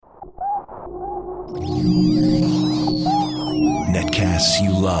Netcasts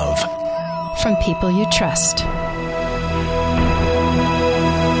you love. From people you trust.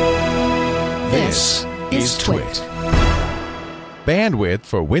 This is Twit. Bandwidth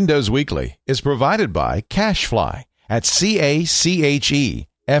for Windows Weekly is provided by CacheFly at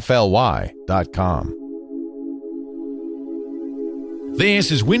CacheFly.com.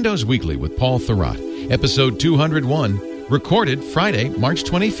 This is Windows Weekly with Paul Thurrott, episode 201, recorded Friday, March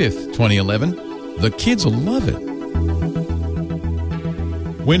 25th, 2011. The kids will love it.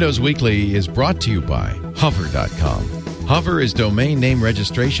 Windows Weekly is brought to you by Hover.com. Hover is domain name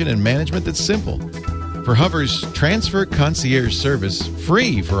registration and management that's simple. For Hover's transfer concierge service,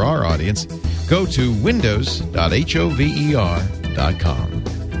 free for our audience, go to windows.hover.com.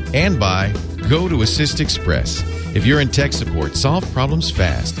 And by Go to Assist Express. If you're in tech support, solve problems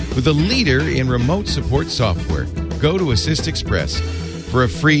fast with the leader in remote support software. Go to Assist Express. For a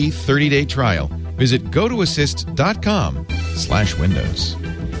free 30-day trial, visit gotoassist.com/Windows.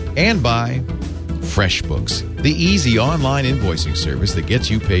 And by FreshBooks, the easy online invoicing service that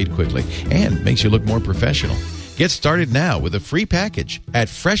gets you paid quickly and makes you look more professional. Get started now with a free package at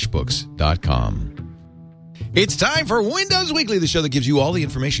freshbooks.com. It's time for Windows Weekly, the show that gives you all the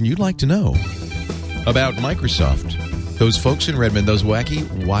information you'd like to know about Microsoft. Those folks in Redmond, those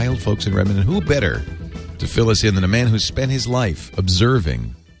wacky, wild folks in Redmond, and who better to fill us in than a man who's spent his life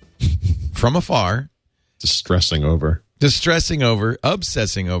observing from afar, distressing over, obsessing over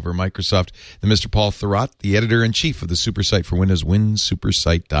Microsoft, the Mr. Paul Thurrott, the editor-in-chief of the Supersite for Windows,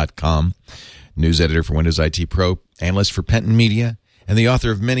 winsupersite.com, news editor for Windows IT Pro, analyst for Penton Media, and the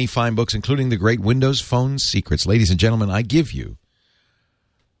author of many fine books, including The Great Windows Phone Secrets. Ladies and gentlemen, I give you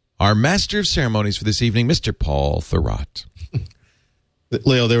our master of ceremonies for this evening, Mr. Paul Thurrott.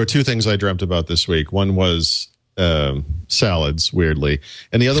 Leo, there were two things I dreamt about this week. One was salads, weirdly,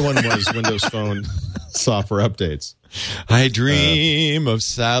 and the other one was Windows Phone software updates. I dream of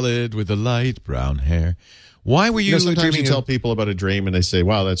salad with the light brown hair. Why were you? Sometimes you tell people about a dream and they say,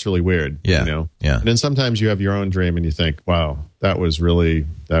 "Wow, that's really weird." Yeah, yeah. And then sometimes you have your own dream and you think, "Wow, that was weird."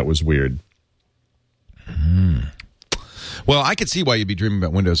 Well, I could see why you'd be dreaming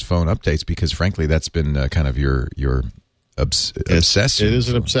about Windows Phone updates because, frankly, that's been kind of your obsession. It is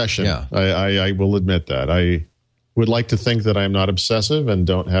an obsession. Yeah. I will admit that. I would like to think that I'm not obsessive and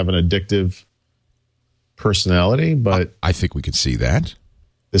don't have an addictive personality, but I think we could see that.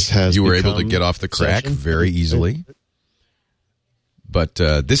 This has you were able to get off the crack very easily. But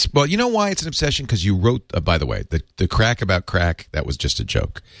well, you know why it's an obsession? Because you wrote, by the way, the crack about crack, that was just a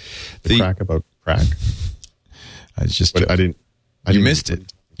joke. The crack about crack? It's just You missed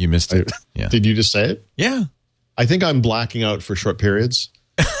it. You missed it. Yeah. Did you just say it? Yeah. I think I'm blacking out for short periods.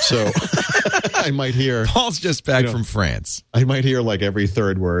 So I might hear... Paul's just back from France. I might hear like every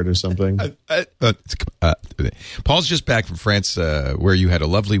third word or something. Paul's just back from France where you had a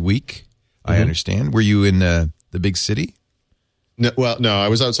lovely week, I understand. Were you in the big city? No, I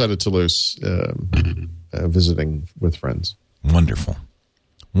was outside of Toulouse visiting with friends. Wonderful.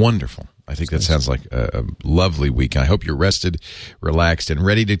 I think that sounds like a lovely week. I hope you're rested, relaxed, and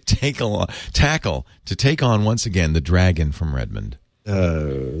ready to take on once again the dragon from Redmond.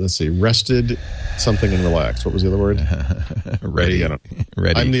 Let's see, rested, something, and relaxed. What was the other word? Ready.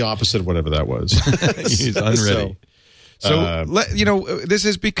 Ready. I'm the opposite of whatever that was. He's unready. So this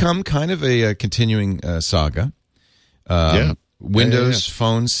has become kind of a continuing saga. Windows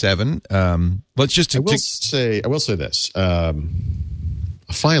Phone 7. Let's just. I will say this.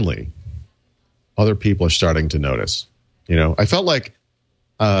 Finally, other people are starting to notice. I felt like,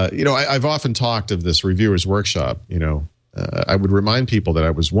 I've often talked of this reviewers workshop. I would remind people that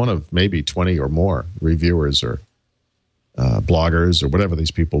I was one of maybe 20 or more reviewers or bloggers or whatever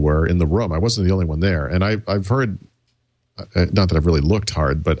these people were in the room. I wasn't the only one there. And I've heard, not that I've really looked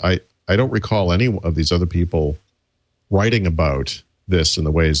hard, but I don't recall any of these other people writing about this in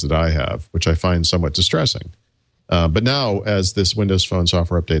the ways that I have, which I find somewhat distressing. But now, as this Windows Phone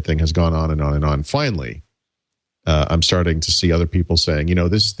software update thing has gone on and on and on, finally, I'm starting to see other people saying,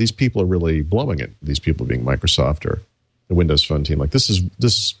 these people are really blowing it. These people being Microsoft or the Windows Phone team, like this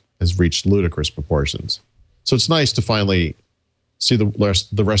has reached ludicrous proportions. So it's nice to finally see the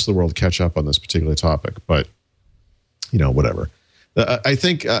rest of the world catch up on this particular topic. But whatever. I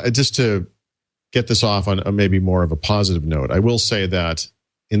think just to get this off on maybe more of a positive note, I will say that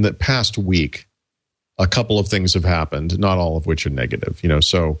in the past week, a couple of things have happened, not all of which are negative.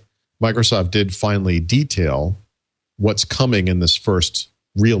 So Microsoft did finally detail what's coming in this first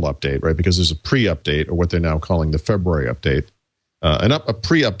real update, right? Because there's a pre-update, or what they're now calling the February update. A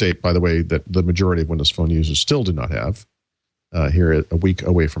pre-update, by the way, that the majority of Windows Phone users still do not have here a week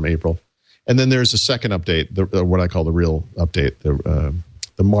away from April. And then there's a second update, what I call the real update,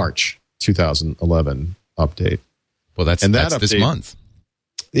 the March 2011 update. Well, that's update, this month.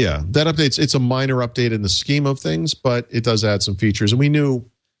 Yeah, that it's a minor update in the scheme of things, but it does add some features. And we knew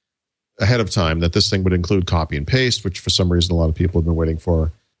ahead of time that this thing would include copy and paste, which for some reason a lot of people have been waiting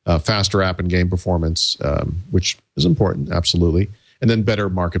for, faster app and game performance, which is important, absolutely, and then better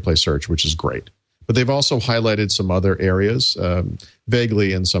marketplace search, which is great. But they've also highlighted some other areas,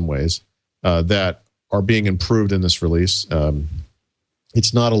 vaguely in some ways, that are being improved in this release.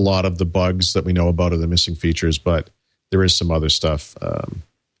 It's not a lot of the bugs that we know about or the missing features, but there is some other stuff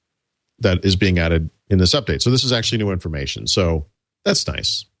that is being added in this update. So this is actually new information. So that's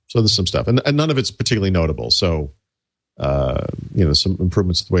nice. So there's some stuff. And none of it's particularly notable. So, some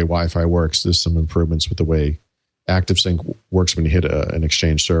improvements with the way Wi-Fi works. There's some improvements with the way ActiveSync works when you hit an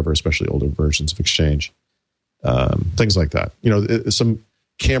Exchange server, especially older versions of Exchange. Things like that. Some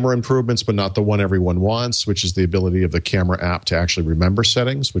camera improvements, but not the one everyone wants, which is the ability of the camera app to actually remember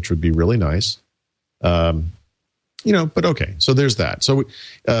settings, which would be really nice. But okay. So there's that. So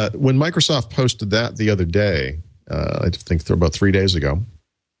when Microsoft posted that the other day, I think about 3 days ago,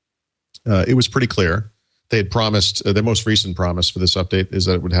 it was pretty clear. They had promised, their most recent promise for this update is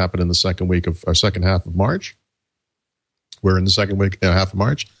that it would happen in the second half of March. We're in the second half of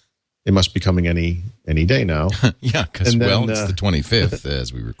March. It must be coming any day now. Yeah, because, it's the 25th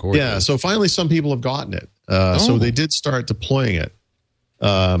as we record. Yeah, so finally some people have gotten it. So they did start deploying it.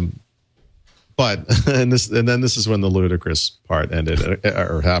 But then this is when the ludicrous part ended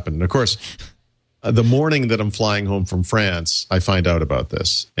or happened. And of course, the morning that I'm flying home from France, I find out about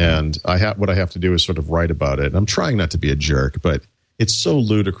this, and what I have to do is sort of write about it. And I'm trying not to be a jerk, but it's so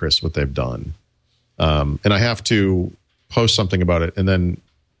ludicrous what they've done, and I have to post something about it and then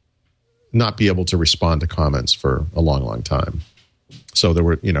not be able to respond to comments for a long, long time. So there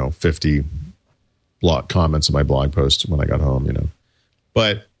were 50 comments on my blog post when I got home.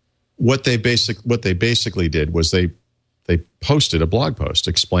 But what they basically did was they posted a blog post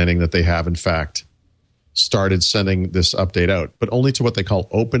explaining that they have in fact started sending this update out, but only to what they call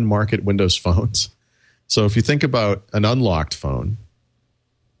open market Windows phones. So if you think about an unlocked phone,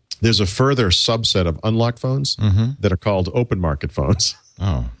 there's a further subset of unlocked phones that are called open market phones.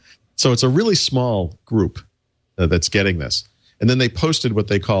 Oh, so it's a really small group that's getting this. And then they posted what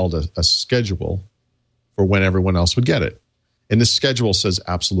they called a schedule for when everyone else would get it. And this schedule says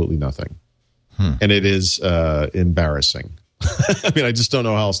absolutely nothing. And it is embarrassing. I mean, I just don't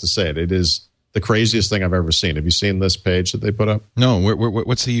know how else to say it. It is the craziest thing I've ever seen. Have you seen this page that they put up? No.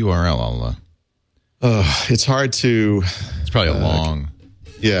 What's the URL? It's hard to... It's probably a long...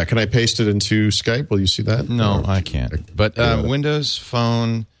 Yeah, can I paste it into Skype? Will you see that? No, I can't. But Windows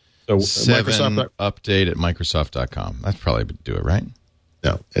Phone 7 update at Microsoft.com. That's probably would do it, right?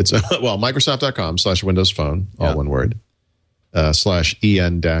 No, it's Microsoft.com/Windows Phone, all one word,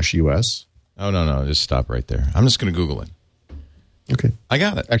 /EN-US. Oh, no. Just stop right there. I'm just going to Google it. Okay. I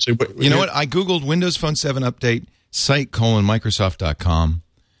got it. Actually, you know what? I Googled Windows Phone 7 update, site:/Microsoft.com.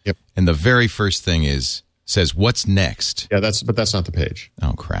 Yep. And the very first thing says, what's next? Yeah, but that's not the page.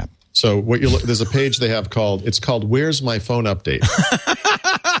 Oh, crap. So there's a page they have called Where's My Phone Update?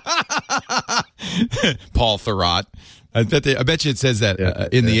 Paul Thurrott. I bet you it says that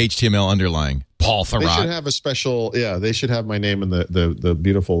in the HTML underlying. Paul Thurrott. They should have a special, they should have my name in the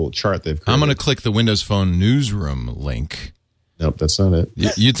beautiful chart they've created. I'm going to click the Windows Phone newsroom link. Nope, that's not it.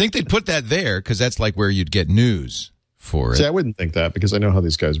 You'd think they'd put that there because that's like where you'd get news for it. See, I wouldn't think that because I know how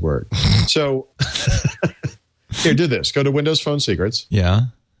these guys work. So, here, do this. Go to Windows Phone Secrets. Yeah.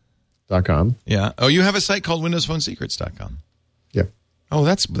 .com. Yeah. Oh, you have a site called WindowsPhoneSecrets.com. Yeah. Oh,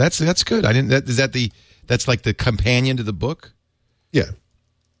 that's good. I didn't. That's like the companion to the book? Yeah.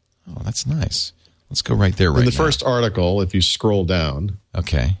 Oh, that's nice. Let's go right there right now. In the first article, if you scroll down,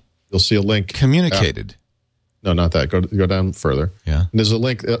 okay, you'll see a link. Communicated. No, not that. Go down further. Yeah. And there's a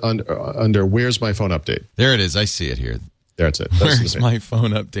link under Where's My Phone Update. There it is. I see it here. That's it. Where's My Phone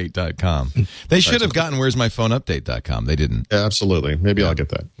Update.com. They should have gotten Where's My Phone Update.com. They didn't. Yeah, absolutely. Maybe I'll get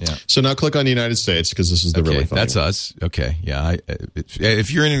that. Yeah. So now click on the United States because this is the really funny that's one. us. Okay. Yeah. If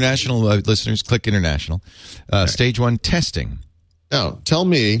you're international listeners, click international. Stage 1, testing. Now, tell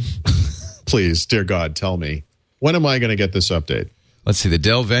me, please, dear God, tell me, when am I going to get this update? Let's see. The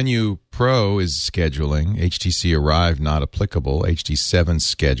Dell Venue Pro is scheduling. HTC Arrive not applicable. HD7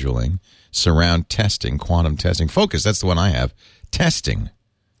 scheduling. Surround testing. Quantum testing. Focus. That's the one I have. Testing.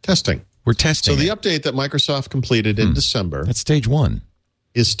 Testing. We're testing. So the update that Microsoft completed in December. That's stage 1.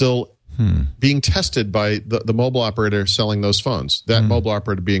 Is still being tested by the mobile operator selling those phones. That mobile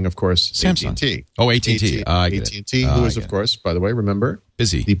operator being, of course, Samsung. AT&T. Oh, AT&T. AT&T, who is, of course, by the way, remember,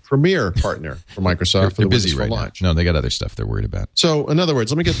 busy. The premier partner for Microsoft for they're the busy Windows right Phone now. launch. No, they got other stuff they're worried about. So, in other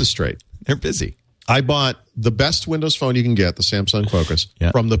words, let me get this straight. They're busy. I bought the best Windows Phone you can get, the Samsung Focus,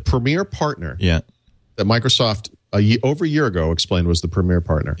 from the premier partner that Microsoft over a year ago explained was the premier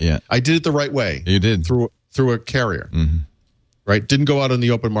partner. Yeah. I did it the right way. You did. Through a carrier. Right? Didn't go out on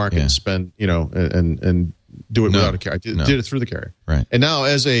the open market and spend, and do it without a carrier. I did it through the carrier. Right. And now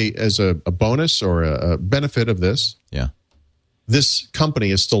as a bonus or a benefit of this, this company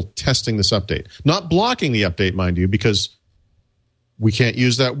is still testing this update. Not blocking the update, mind you, because we can't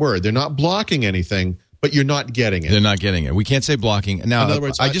use that word. They're not blocking anything, but you're not getting it. They're not getting it. We can't say blocking. Now, in other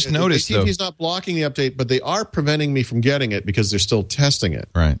words, I just noticed, though. AT&T's not blocking the update, but they are preventing me from getting it because they're still testing it.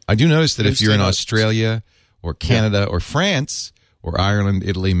 Right. I do notice that if you're in Australia or Canada or France or Ireland,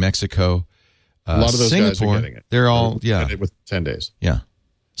 Italy, Mexico, a lot of those Singapore, guys are getting it. They're all, with 10 days. Yeah.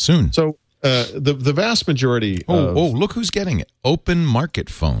 Soon. So the vast majority look who's getting it. Open market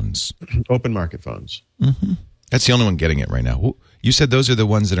phones. Open market phones. That's the only one getting it right now. You said those are the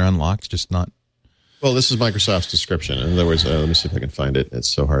ones that are unlocked, just not... Well, this is Microsoft's description. In other words, let me see if I can find it. It's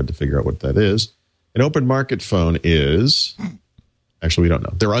so hard to figure out what that is. An open market phone is... Actually, we don't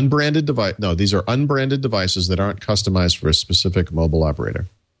know. They're unbranded device. No, these are unbranded devices that aren't customized for a specific mobile operator.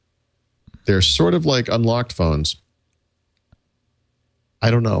 They're sort of like unlocked phones.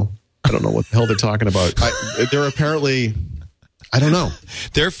 I don't know. I don't know what the hell they're talking about. They're apparently... I don't know.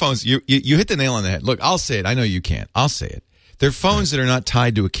 They're phones. You hit the nail on the head. Look, I'll say it. I know you can't. I'll say it. They're phones that are not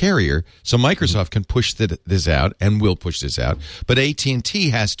tied to a carrier, so Microsoft can push this out and will push this out, but AT&T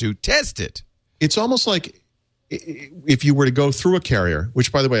has to test it. It's almost like if you were to go through a carrier,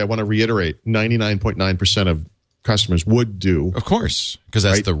 which, by the way, I want to reiterate, 99.9% of customers would do. Of course, because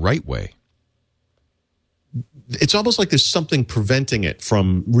that's the right way. It's almost like there's something preventing it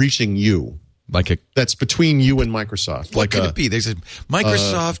from reaching you. That's between you and Microsoft. What could it be? There's a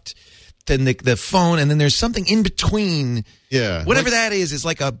Microsoft... then the phone, and then there's something in between. Yeah. Whatever that is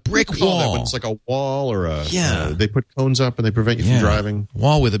like a brick wall. It's like a wall or they put cones up and they prevent you from driving.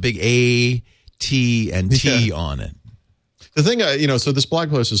 Wall with a big A, T, and T on it. The thing, so this blog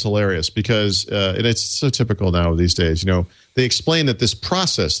post is hilarious because, and it's so typical now these days, they explain that this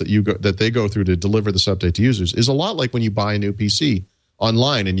process that they go through to deliver this update to users is a lot like when you buy a new PC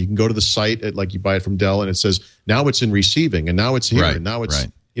online and you can go to the site, like you buy it from Dell, and it says, now it's in receiving, and now it's here, and now it's,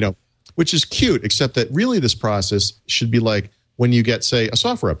 which is cute, except that really this process should be like when you get, say, a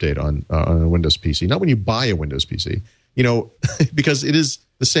software update on a Windows PC, not when you buy a Windows PC, because it is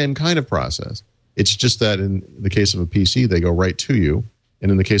the same kind of process. It's just that in the case of a PC, they go right to you, and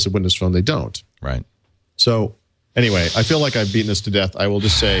in the case of Windows Phone, they don't. Right. So anyway, I feel like I've beaten this to death. I will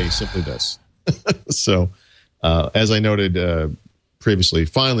just say simply this. So as I noted previously,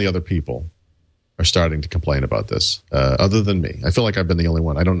 finally other people are starting to complain about this, other than me. I feel like I've been the only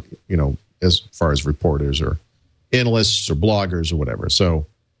one. I don't, as far as reporters or analysts or bloggers or whatever. So,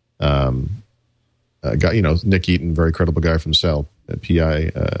 Nick Eaton, very credible guy from Cell at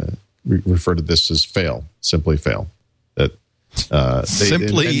PI, referred to this as simply fail. That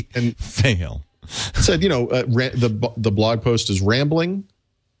fail. Said, the blog post is rambling,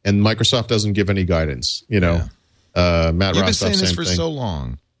 and Microsoft doesn't give any guidance. Matt Rosstoff, you've been saying this for thing. So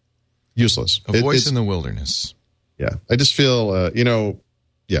long. Useless. A voice in the wilderness. Yeah. I just feel,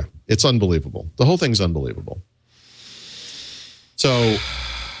 it's unbelievable. The whole thing's unbelievable. So,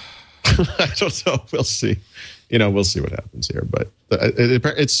 I don't know. We'll see. We'll see what happens here. But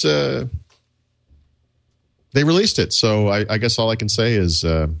it's, they released it. So I guess all I can say is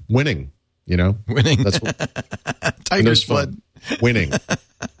winning, Winning. That's what, Tiger's blood. Winning. All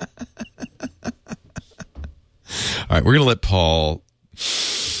right. We're going to let Paul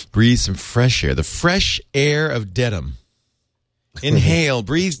breathe some fresh air. The fresh air of Dedham. Inhale,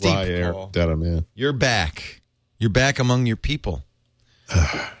 breathe deep, Dry air, Paul. Dedham, yeah. You're back. You're back among your people.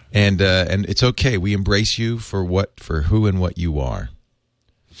 And it's okay. We embrace you for who and what you are.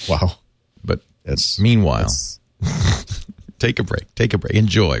 Wow. But meanwhile, take a break.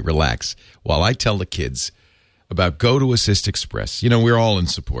 Enjoy, relax. While I tell the kids about Go to Assist Express. We're all in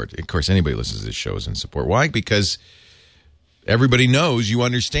support. Of course, anybody who listens to this show is in support. Why? Because everybody knows you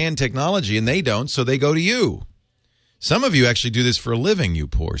understand technology and they don't, so they go to you. Some of you actually do this for a living, you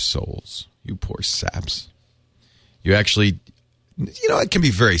poor souls. You poor saps. You actually, it can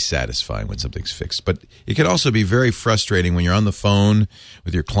be very satisfying when something's fixed, but it can also be very frustrating when you're on the phone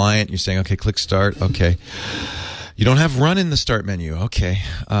with your client. You're saying, okay, click start. Okay. You don't have run in the start menu. Okay.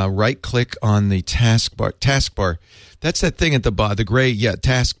 Right-click on the taskbar. Taskbar. That's that thing at the bottom, the gray,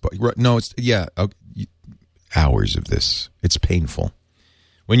 taskbar. No, it's, hours of this. It's painful.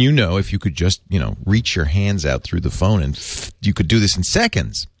 When if you could just, reach your hands out through the phone and you could do this in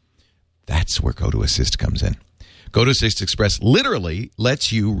seconds. That's where GoToAssist comes in. GoToAssist Express literally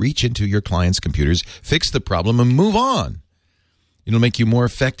lets you reach into your client's computers, fix the problem, and move on. It'll make you more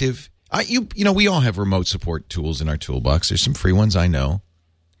effective. We all have remote support tools in our toolbox. There's some free ones, I know.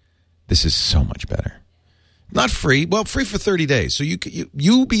 This is so much better. Not free. Well, free for 30 days. So you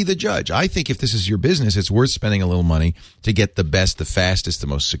be the judge. I think if this is your business, it's worth spending a little money to get the best, the fastest, the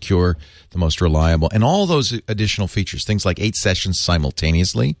most secure, the most reliable, and all those additional features. Things like 8 sessions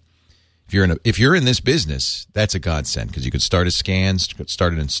simultaneously. If you're in this business, that's a godsend because you can start a scan,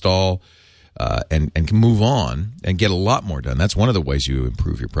 start an install, and can move on and get a lot more done. That's one of the ways you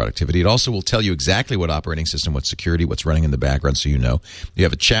improve your productivity. It also will tell you exactly what operating system, what security, what's running in the background, so you know. You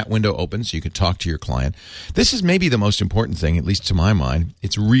have a chat window open so you can talk to your client. This is maybe the most important thing, at least to my mind.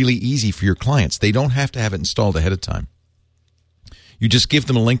 It's really easy for your clients. They don't have to have it installed ahead of time. You just give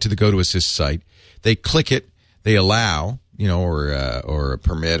them a link to the GoToAssist site. They click it. They allow, or a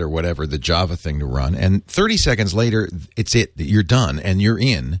permit or whatever, the Java thing to run. And 30 seconds later, you're done and you're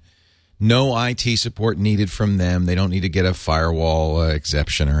in. No IT support needed from them. They don't need to get a firewall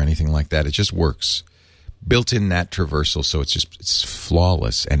exception or anything like that. It just works. Built-in NAT traversal, so it's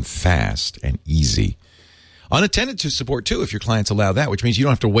flawless and fast and easy. Unattended to support too, if your clients allow that, which means you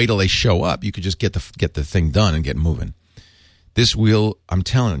don't have to wait till they show up. You could just get the thing done and get moving. This will, I'm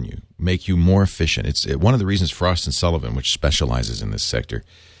telling you, make you more efficient. It's one of the reasons Frost & Sullivan, which specializes in this sector,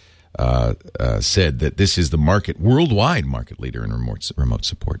 said that this is the worldwide market leader in remote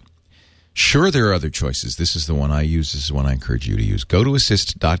support. Sure, there are other choices. This is the one I use. This is the one I encourage you to use.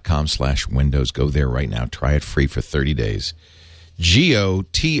 GoToAssist.com/Windows. Go there right now. Try it free for 30 days.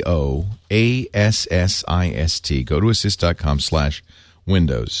 GoToAssist.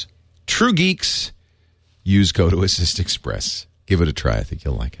 GoToAssist.com/Windows. True geeks use GoToAssist Express. Give it a try. I think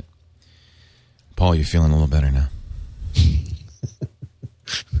you'll like it. Paul, you feeling a little better now?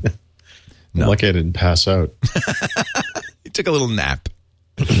 No. Like I didn't pass out. You took a little nap.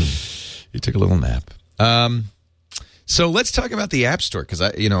 So let's talk about the App Store because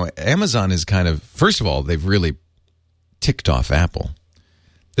Amazon is kind of, first of all, they've really ticked off Apple.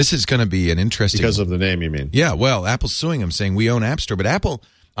 This is going to be an interesting because of the name, you mean? Yeah. Well, Apple's suing them, saying we own App Store, but Apple.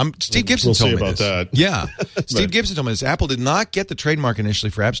 Steve Gibson told me about this. That. Yeah, Steve Gibson told me this. Apple did not get the trademark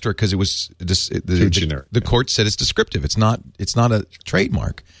initially for App Store because it was too generic. The court said it's descriptive. It's not a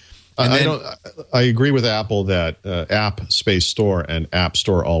trademark. I agree with Apple that App Space Store and App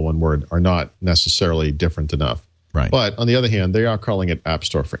Store, all one word, are not necessarily different enough. Right. But on the other hand, they are calling it App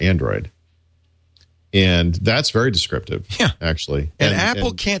Store for Android. And that's very descriptive, actually. And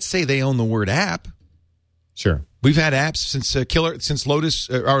Apple can't say they own the word app. Sure. We've had apps since Lotus,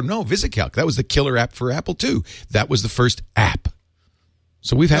 VisiCalc. That was the killer app for Apple, too. That was the first app.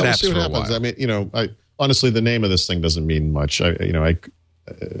 So we've had apps for a while. I mean, honestly, the name of this thing doesn't mean much.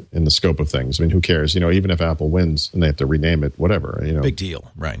 In the scope of things. I mean, who cares? Even if Apple wins and they have to rename it, whatever. Big deal,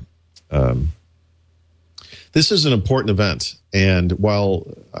 right? This is an important event, and while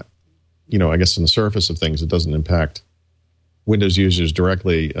I guess on the surface of things, it doesn't impact Windows users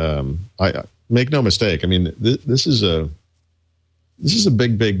directly. I make no mistake. I mean, this is a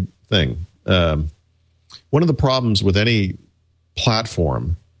big thing. One of the problems with any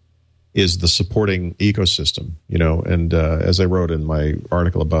platform is the supporting ecosystem, and as I wrote in my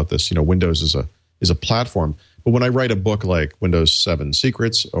article about this, Windows is a platform. But when I write a book like Windows 7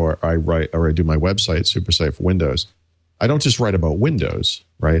 Secrets, or I do my website, SuperSite for Windows, I don't just write about Windows,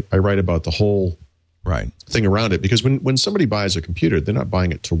 right? I write about the whole thing around it, because when somebody buys a computer, they're not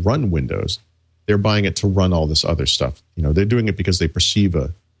buying it to run Windows. They're buying it to run all this other stuff. They're doing it because they perceive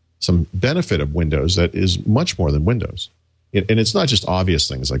some benefit of Windows that is much more than Windows. And it's not just obvious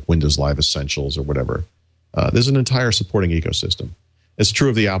things like Windows Live Essentials or whatever. There's an entire supporting ecosystem. It's true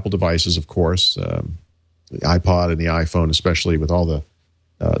of the Apple devices, of course, the iPod and the iPhone, especially with all the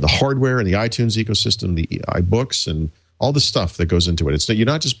hardware and the iTunes ecosystem, the iBooks, and all the stuff that goes into it. You're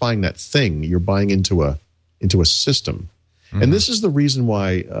not just buying that thing; you're buying into a system. Mm-hmm. And this is the reason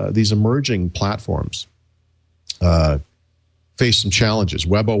why these emerging platforms face some challenges.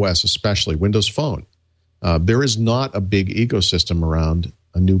 WebOS, especially Windows Phone. There is not a big ecosystem around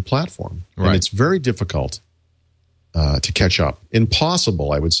a new platform. Right. And it's very difficult to catch up.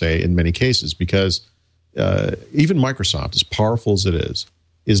 Impossible, I would say, in many cases, because even Microsoft, as powerful as it is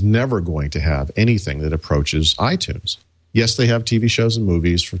never going to have anything that approaches iTunes. Yes, they have TV shows and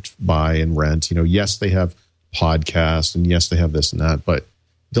movies to buy and rent. Yes, they have podcast, and yes, they have this and that, but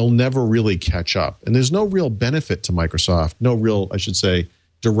they'll never really catch up. And there's no real benefit to Microsoft, no real, I should say,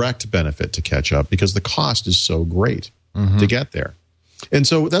 direct benefit to catch up because the cost is so great to get there. And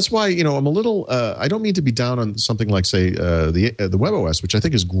so that's why, I'm a little, I don't mean to be down on something like, say, the WebOS, which I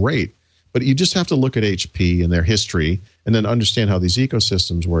think is great, but you just have to look at HP and their history and then understand how these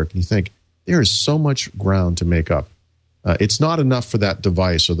ecosystems work. And you think there is so much ground to make up. It's not enough for that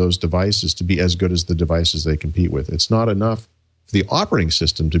device or those devices to be as good as the devices they compete with. It's not enough for the operating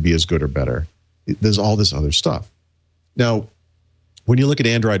system to be as good or better. There's all this other stuff. Now, when you look at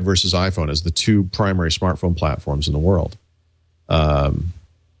Android versus iPhone as the two primary smartphone platforms in the world, I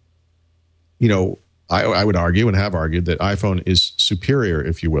would argue and have argued that iPhone is superior,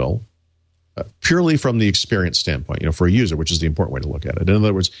 if you will, purely from the experience standpoint, for a user, which is the important way to look at it. In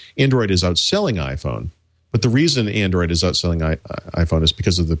other words, Android is outselling iPhone, but the reason Android is outselling iPhone is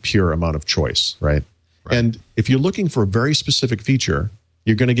because of the pure amount of choice, right? And if you're looking for a very specific feature,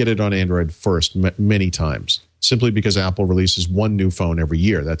 you're going to get it on Android first many times, simply because Apple releases one new phone every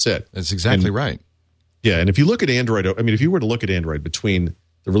year. That's it. That's exactly right. Yeah, and if you look at Android, if you were to look at Android between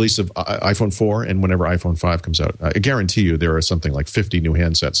the release of iPhone 4 and whenever iPhone 5 comes out, I guarantee you there are something like 50 new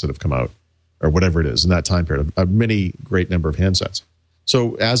handsets that have come out, or whatever it is, in that time period, a many great number of handsets.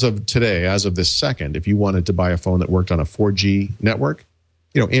 So as of today, as of this second, if you wanted to buy a phone that worked on a 4G network,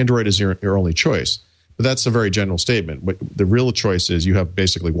 Android is your only choice. But that's a very general statement. But the real choice is you have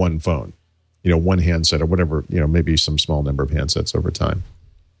basically one phone, one handset or whatever, maybe some small number of handsets over time.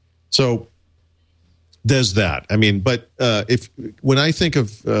 So there's that. But when I think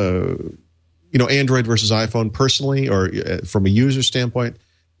of, Android versus iPhone personally, or from a user standpoint,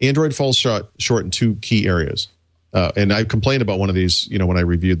 Android falls short in two key areas. And I complained about one of these, when I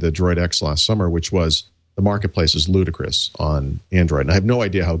reviewed the Droid X last summer, which was the marketplace is ludicrous on Android. And I have no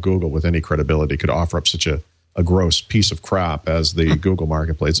idea how Google, with any credibility, could offer up such a gross piece of crap as the Google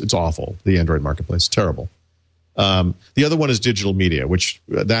marketplace. It's awful. The Android marketplace, terrible. The other one is digital media, which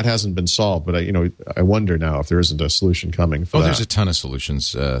that hasn't been solved. But I wonder now if there isn't a solution coming for that. There's a ton of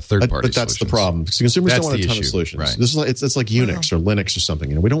solutions, third-party But that's solutions. the problem. Consumers don't want a ton of solutions. Right. This is it's like Unix or Linux or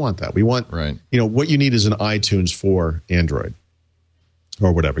something. We don't want that. We want, what you need is an iTunes for Android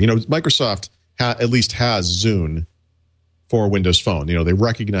or whatever. Microsoft at least has Zune for Windows Phone. They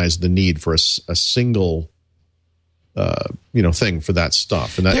recognize the need for a single thing for that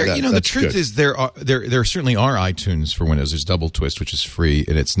stuff. And the truth is there certainly are iTunes for Windows. There's Double Twist, which is free,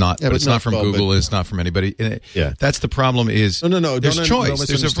 and it's not. But it's not from Google. And it's not from anybody. That's the problem. Is no. There's choice.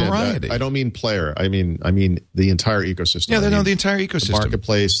 There's a variety. I don't mean player. I mean the entire ecosystem. Yeah, the entire ecosystem. The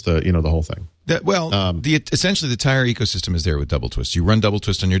marketplace. The whole thing. Essentially the entire ecosystem is there with Double Twist. You run Double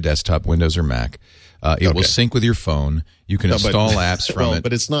Twist on your desktop, Windows or Mac. It will sync with your phone. You can install apps from it.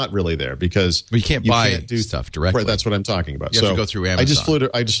 But it's not really there because you can't buy stuff directly. Right, that's what I'm talking about. You have to go through Amazon.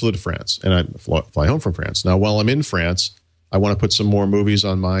 I just flew to France, and I fly home from France. Now, while I'm in France, I want to put some more movies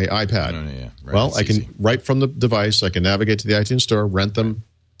on my iPad. I can, right from the device, I can navigate to the iTunes store, rent them,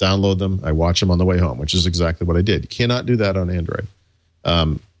 download them. I watch them on the way home, which is exactly what I did. You cannot do that on Android.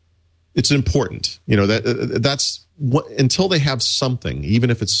 It's important. That's what, until they have something, even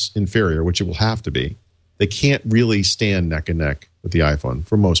if it's inferior, which it will have to be, they can't really stand neck and neck with the iPhone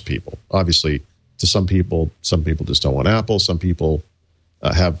for most people. Obviously, to some people just don't want Apple. Some people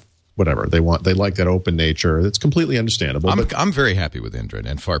have whatever they want. They like that open nature. It's completely understandable. I'm very happy with Android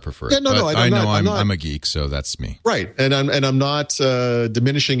and far prefer it. I'm a geek, so that's me. Right, and I'm not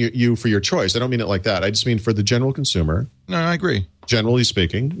diminishing you for your choice. I don't mean it like that. I just mean for the general consumer. No, I agree. Generally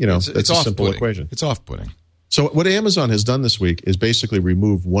speaking, it's a simple equation. It's off-putting. So what Amazon has done this week is basically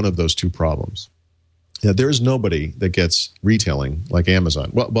remove one of those two problems. There is nobody that gets retailing like Amazon.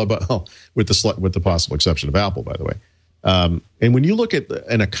 Well, with the possible exception of Apple, by the way. And when you look at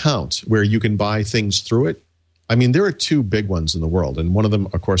an account where you can buy things through it, there are two big ones in the world. And one of them,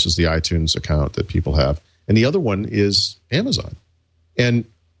 of course, is the iTunes account that people have. And the other one is Amazon. And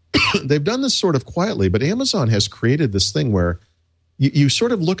they've done this sort of quietly, but Amazon has created this thing where you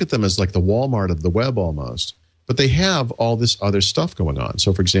sort of look at them as like the Walmart of the web almost, but they have all this other stuff going on.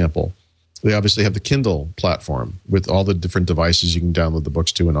 So, for example, they obviously have the Kindle platform with all the different devices you can download the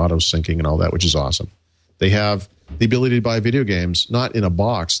books to and auto-syncing and all that, which is awesome. They have the ability to buy video games, not in a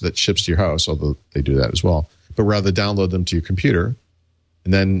box that ships to your house, although they do that as well, but rather download them to your computer.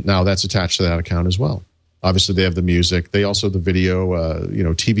 And then now that's attached to that account as well. Obviously, they have the music. They also have the video,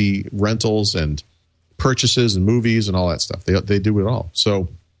 TV rentals and purchases and movies and all that stuff. They do it all. So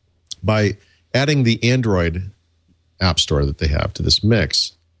by adding the Android app store that they have to this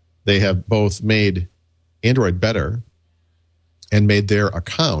mix, they have both made Android better and made their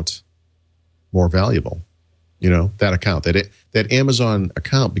account more valuable. that account. That Amazon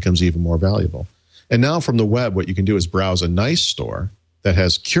account becomes even more valuable. And now from the web, what you can do is browse a nice store that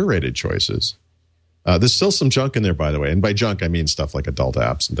has curated choices. There's still some junk in there, by the way. And by junk, I mean stuff like adult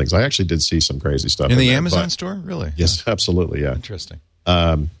apps and things. I actually did see some crazy stuff in the there, Amazon store? Really? Yes, absolutely, yeah. Interesting.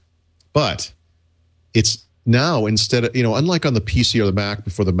 But it's now instead of, unlike on the PC or the Mac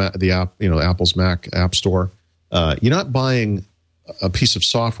before the app, Apple's Mac App Store, you're not buying a piece of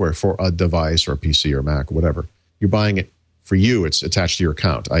software for a device or a PC or Mac or whatever. You're buying it for you. It's attached to your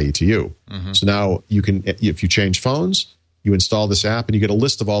account, i.e. to you. Mm-hmm. So now you can, if you change phones, you install this app and you get a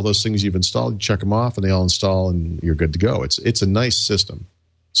list of all those things you've installed. You check them off and they all install and you're good to go. It's a nice system.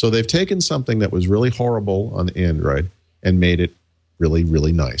 So they've taken something that was really horrible on Android and made it really,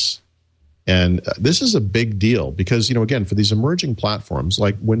 really nice. And this is a big deal because, again, for these emerging platforms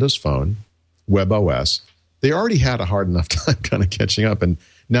like Windows Phone, WebOS, they already had a hard enough time kind of catching up. And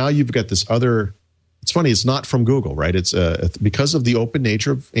now you've got this other, it's funny, it's not from Google, right? It's because of the open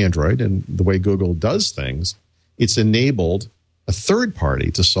nature of Android and the way Google does things, it's enabled a third party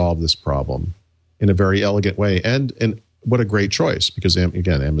to solve this problem in a very elegant way. And what a great choice because,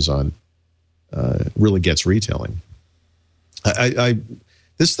 again, Amazon really gets retailing.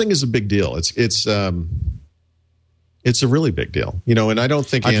 This thing is a big deal. It's a really big deal, and I don't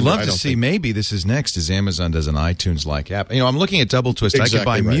think I'd love to see maybe this is next as Amazon does an iTunes-like app. I'm looking at Double Twist. Exactly,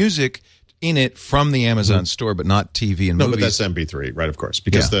 I could buy music in it from the Amazon store, but not TV and movies. No, but that's MP3, right? Of course,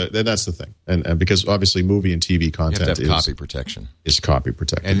 because that's the thing, and because obviously movie and TV content you have to have copy protection is copy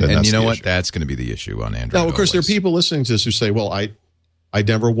protected, and you know what? That's going to be the issue on Android. Now, of course, there are people listening to this who say, "Well, I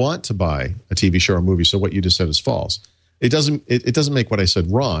never want to buy a TV show or movie, so what you just said is false." It doesn't make what I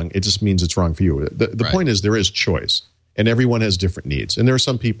said wrong. It just means it's wrong for you. The point is there is choice, and everyone has different needs. And there are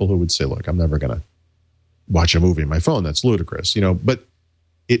some people who would say, "Look, I'm never going to watch a movie on my phone. That's ludicrous," But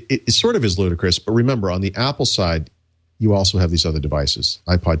it sort of is ludicrous. But remember, on the Apple side, you also have these other devices,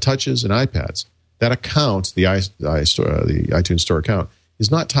 iPod Touches and iPads. That account, the iTunes Store account,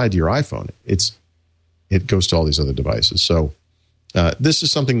 is not tied to your iPhone. It goes to all these other devices. So this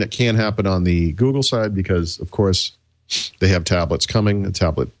is something that can happen on the Google side because, of course, they have tablets coming, a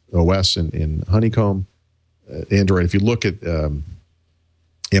tablet OS in Honeycomb. Android, if you look at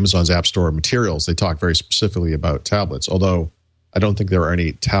Amazon's App Store materials, they talk very specifically about tablets, although I don't think there are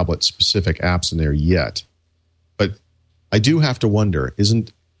any tablet-specific apps in there yet. But I do have to wonder,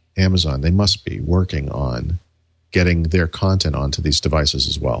 isn't Amazon, they must be working on getting their content onto these devices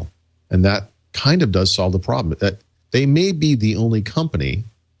as well. And that kind of does solve the problem. That they may be the only company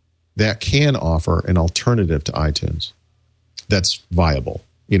that can offer an alternative to iTunes that's viable,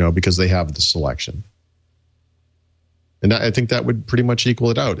 because they have the selection. And I think that would pretty much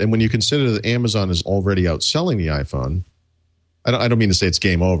equal it out. And when you consider that Amazon is already outselling the iPhone, I don't mean to say it's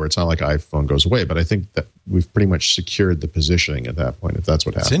game over. It's not like iPhone goes away, but I think that we've pretty much secured the positioning at that point, if that's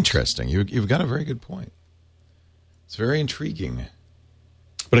what happens. It's interesting. You've got a very good point. It's very intriguing.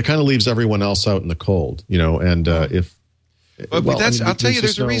 But it kind of leaves everyone else out in the cold, and if... I'll tell you,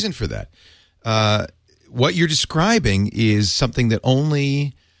 there's a reason for that. What you're describing is something that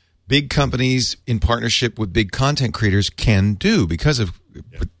only big companies in partnership with big content creators can do because of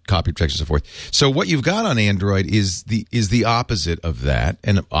copy protection and so forth. So what you've got on Android is the opposite of that,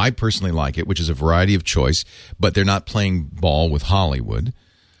 and I personally like it, which is a variety of choice, but they're not playing ball with Hollywood.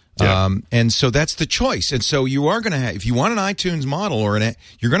 Yeah. And so that's the choice. And so you are going to have, if you want an iTunes model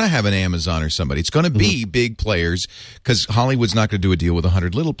you're going to have an Amazon or somebody. It's going to be big players because Hollywood's not going to do a deal with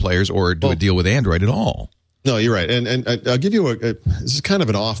 100 little players or do a deal with Android at all. No, you're right. And I'll give you this is kind of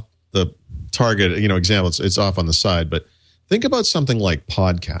an off the target, example. It's off on the side, but think about something like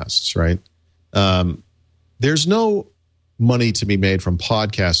podcasts, right? There's no money to be made from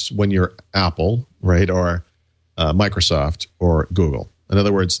podcasts when you're Apple, right? Or Microsoft or Google. In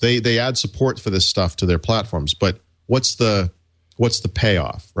other words, they add support for this stuff to their platforms, but what's the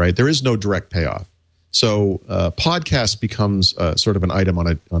payoff, right? There is no direct payoff. So podcast becomes sort of an item on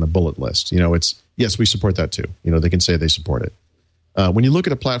a bullet list. It's yes, we support that too. They can say they support it. When you look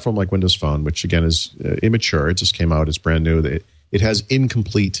at a platform like Windows Phone, which again is immature, it just came out, it's brand new. It has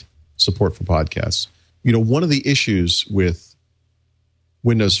incomplete support for podcasts. One of the issues with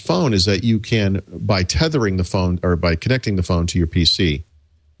Windows Phone is that you can, by tethering the phone or by connecting the phone to your PC,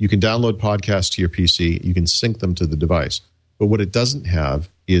 you can download podcasts to your PC, you can sync them to the device. But what it doesn't have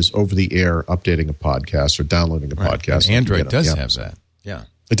is over-the-air updating a podcast or downloading a podcast. And Android does have that. Yeah.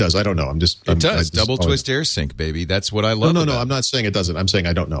 It does. I don't know. It does. Double twist AirSync, baby. That's what I love. No. I'm not saying it doesn't. I'm saying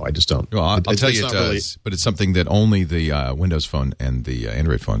I don't know. I just don't. Well, I'll tell you it does. But it's something that only the Windows Phone and the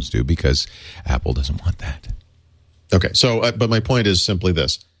Android phones do because Apple doesn't want that. Okay. So, but my point is simply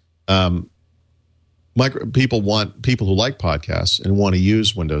this. People who like podcasts and want to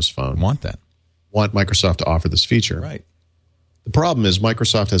use Windows Phone want Microsoft to offer this feature. Right. The problem is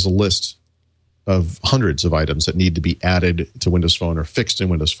Microsoft has a list of hundreds of items that need to be added to Windows Phone or fixed in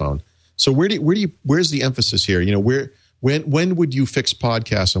Windows Phone. So where's the emphasis here? When would you fix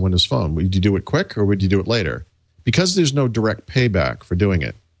podcasts on Windows Phone? Would you do it quick or would you do it later? Because there's no direct payback for doing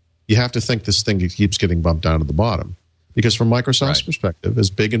it, you have to think this thing keeps getting bumped down to the bottom. Because from Microsoft's perspective, as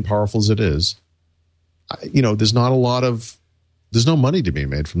big and powerful as it is, there's no money to be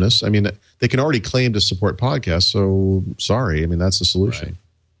made from this. I mean, they can already claim to support podcasts, so sorry. I mean, that's the solution. Right.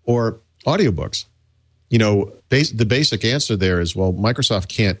 Or audiobooks. The basic answer there is, well, Microsoft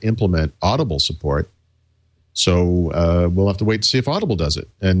can't implement Audible support, so we'll have to wait to see if Audible does it.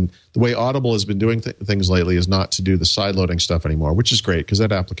 And the way Audible has been doing things lately is not to do the side-loading stuff anymore, which is great because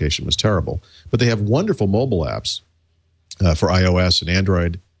that application was terrible. But they have wonderful mobile apps for iOS and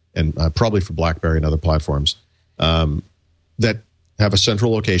Android and probably for BlackBerry and other platforms that have a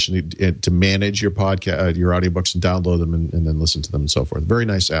central location to manage your podcast, your audiobooks, and download them and then listen to them and so forth. Very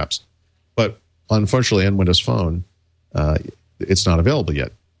nice apps. But unfortunately, on Windows Phone, it's not available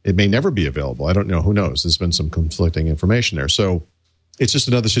yet. It may never be available. I don't know. Who knows? There's been some conflicting information there. So it's just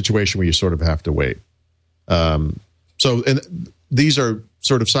another situation where you sort of have to wait. And these are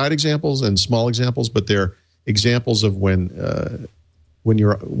sort of side examples and small examples, but they're examples of when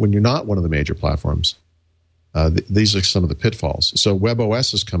you're not one of the major platforms. These are some of the pitfalls. So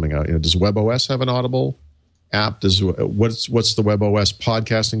WebOS is coming out. Does WebOS have an Audible app? What's the WebOS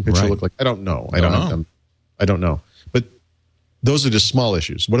podcasting picture look like? I don't know. I don't know. But those are just small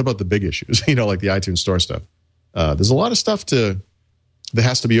issues. What about the big issues? Like the iTunes Store stuff. There's a lot of stuff that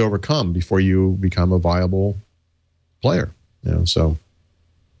has to be overcome before you become a viable player. So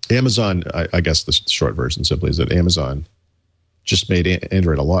Amazon, I guess the short version simply is that Amazon just made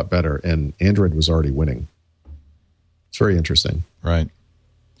Android a lot better, and Android was already winning. It's very interesting. Right.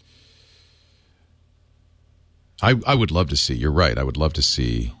 I would love to see. You're right. I would love to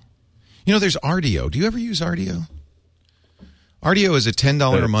see. There's Rdio. Do you ever use Rdio? Rdio is a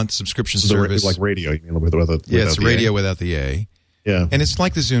 $10 a month subscription service. Like radio. You mean it's radio without the A. Yeah. And it's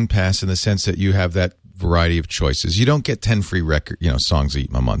like the Zune Pass in the sense that you have that variety of choices. You don't get 10 free songs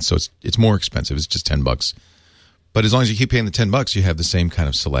a month, so it's more expensive. It's just $10. But as long as you keep paying the $10, you have the same kind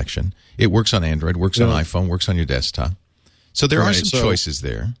of selection. It works on Android, works on iPhone, works on your desktop. So there are some choices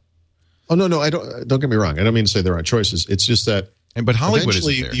there. Oh no, I don't get me wrong. I don't mean to say there aren't choices. It's just that but Hollywood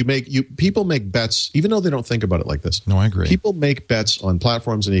isn't there. People make bets, even though they don't think about it like this. No, I agree. People make bets on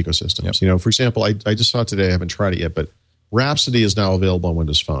platforms and ecosystems. Yep. For example, I just saw today, I haven't tried it yet, but Rhapsody is now available on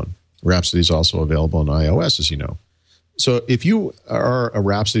Windows Phone. Rhapsody is also available on iOS, as you know. So if you are a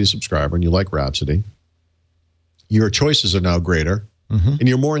Rhapsody subscriber and you like Rhapsody, your choices are now greater, and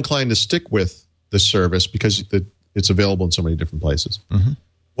you're more inclined to stick with the service because it's available in so many different places. Mm-hmm.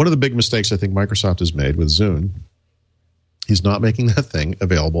 One of the big mistakes I think Microsoft has made with Zune is not making that thing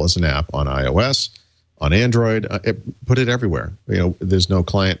available as an app on iOS, on Android. Put it everywhere. There's no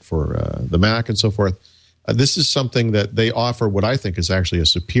client for the Mac and so forth. This is something that they offer what I think is actually a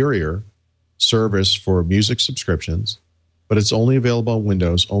superior service for music subscriptions, but it's only available on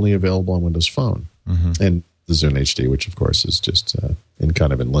Windows, only available on Windows Phone. Mm-hmm. And the Zune HD, which of course is just in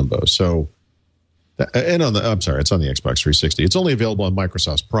limbo. So, it's on the Xbox 360. It's only available on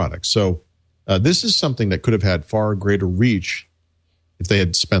Microsoft's products. So, this is something that could have had far greater reach if they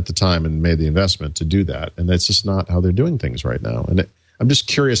had spent the time and made the investment to do that. And that's just not how they're doing things right now. And I'm just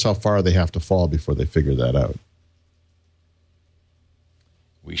curious how far they have to fall before they figure that out.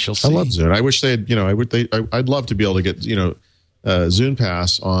 We shall see. I love Zune. I wish they had. I'd love to be able to get Zune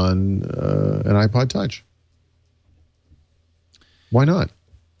Pass on an iPod Touch. Why not?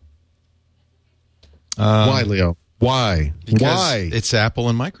 Why, Leo? Why? Because Why? It's Apple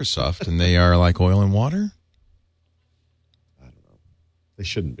and Microsoft, and they are like oil and water? I don't know. They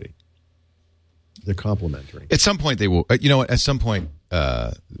shouldn't be. They're complementary. At some point, they will. At some point,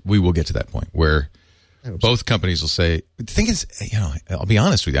 we will get to that point where both companies will say, the thing is, I'll be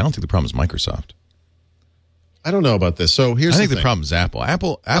honest with you, I don't think the problem is Microsoft. I don't know about this. So here's I think the problem is Apple.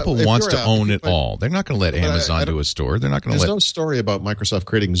 Apple wants to own it all. They're not going to let Amazon do a store. They're not going to let. There's no story about Microsoft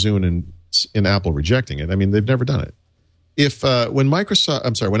creating Zune and Apple rejecting it. I mean, they've never done it. When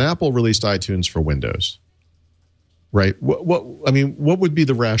Apple released iTunes for Windows, right? What would be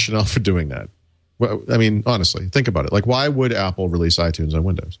the rationale for doing that? Well, I mean, honestly, think about it. Like, why would Apple release iTunes on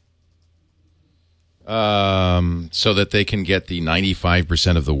Windows? So that they can get the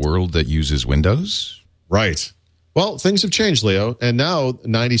 95% of the world that uses Windows. Right. Well, things have changed, Leo, and now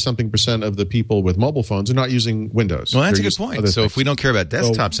 90-something% of the people with mobile phones are not using Windows. Well, that's a good point. So if we don't care about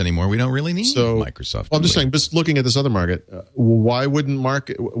desktops anymore, we don't really need Microsoft. Well, I'm just saying, just looking at this other market, why wouldn't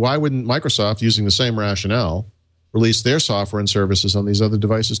Microsoft, using the same rationale, release their software and services on these other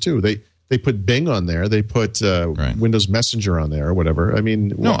devices too? They put Bing on there, they put Windows Messenger on there, or whatever. I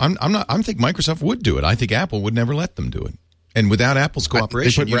mean, no, I'm not. I think Microsoft would do it. I think Apple would never let them do it. And without Apple's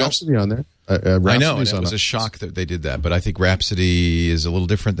cooperation, they put Rhapsody on there. I know, and it was a shock that they did that. But I think Rhapsody is a little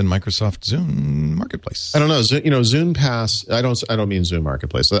different than Microsoft Zune Marketplace. I don't know. Zune Pass. I don't mean Zune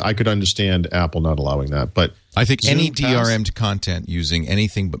Marketplace. I could understand Apple not allowing that, but I think Zune any DRM'd content using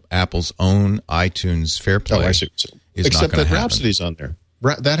anything but Apple's own iTunes Fair Play is not going to happen. Except that Rhapsody's on there.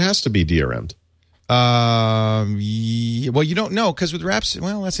 That has to be DRM'd. Well, you don't know because with Rhapsody.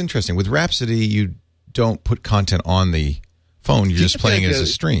 Well, that's interesting. With Rhapsody, you don't put content on the phone. You're just playing it as a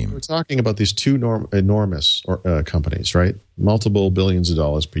stream. We're talking about these two enormous companies, right? Multiple billions of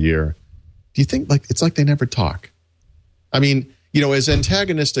dollars per year. Do you think it's like they never talk? I mean, as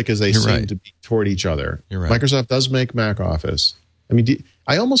antagonistic as they seem to be toward each other, Microsoft does make Mac Office. I mean,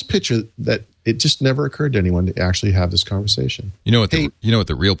 I almost picture that it just never occurred to anyone to actually have this conversation. You know what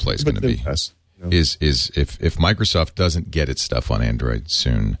the real play is going to be is if Microsoft doesn't get its stuff on Android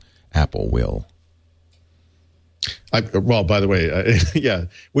soon, Apple will. Well, by the way,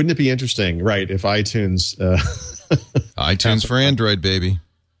 wouldn't it be interesting, right, if iTunes... iTunes for Android, baby.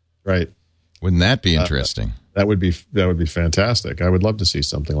 Right. Wouldn't that be interesting? That would be fantastic. I would love to see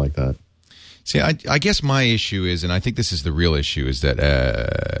something like that. See, I guess my issue is, and I think this is the real issue, is that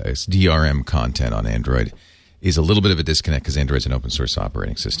DRM content on Android is a little bit of a disconnect because Android's an open source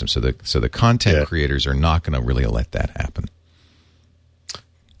operating system. So the content creators are not going to really let that happen.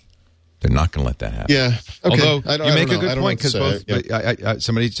 They're not going to let that happen. Yeah. Okay. Although you make a good point because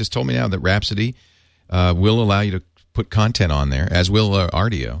somebody just told me now that Rhapsody will allow you to put content on there, as will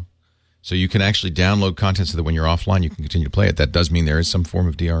Rdio. So you can actually download content so that when you're offline, you can continue to play it. That does mean there is some form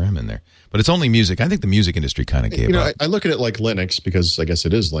of DRM in there. But it's only music. I think the music industry kind of gave up. I look at it like Linux because I guess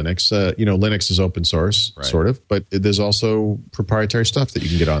it is Linux. Linux is open source, sort of, but there's also proprietary stuff that you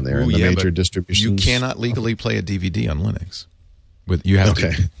can get on there. Major distributions. You cannot legally play a DVD on Linux. You have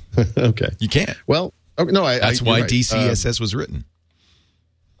to. Okay. You can't. Well, no. That's why DCSS was written.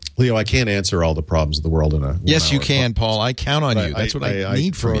 Leo, I can't answer all the problems of the world in a. Yes, you can, Paul. I count on you. That's what I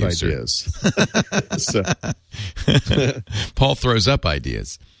need from you, ideas. Paul throws up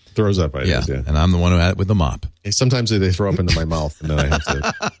ideas. Throws up ideas, yeah. And I'm the one who had it with the mop. Sometimes they throw up into my mouth, and then I have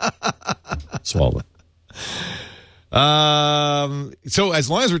to swallow them. So as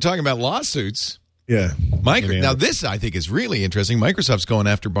long as we're talking about lawsuits. Yeah. Now, this, I think, is really interesting. Microsoft's going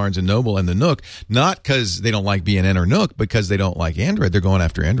after Barnes & Noble and the Nook, not because they don't like BNN or Nook, because they don't like Android. They're going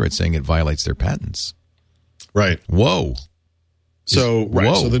after Android, saying it violates their patents. Right. Whoa. So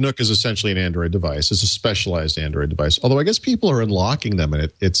the Nook is essentially an Android device. It's a specialized Android device. Although I guess people are unlocking them, and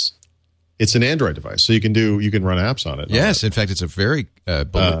it's an Android device, so you can run apps on it. Yes, in fact, it's a very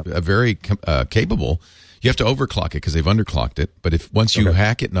capable. You have to overclock it because they've underclocked it. But once you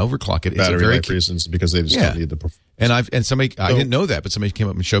hack it and overclock it, it's a very reasons because they just don't need the performance. And somebody I didn't know that, but somebody came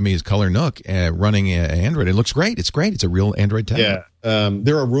up and showed me his Color Nook running Android. It looks great. It's great. It's a real Android tablet. Yeah,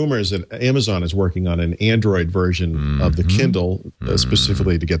 there are rumors that Amazon is working on an Android version of the Kindle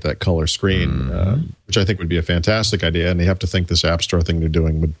specifically to get that color screen, which I think would be a fantastic idea. And they have to think this App Store thing they're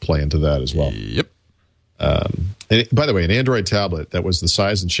doing would play into that as well. Yep. And by the way, an Android tablet that was the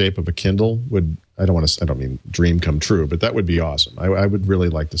size and shape of a Kindle would, I don't mean dream come true, but that would be awesome. I would really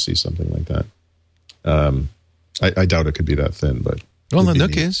like to see something like that. I doubt it could be that thin, but the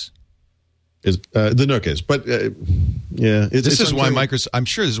Nook is. The Nook is, but yeah. I'm sure this is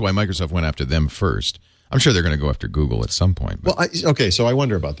why Microsoft went after them first. I'm sure they're going to go after Google at some point. But. Well, so I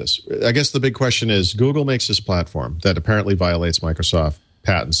wonder about this. I guess the big question is Google makes this platform that apparently violates Microsoft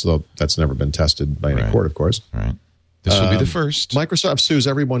patents, though that's never been tested by any court, of course. Right. This will be the first. Microsoft sues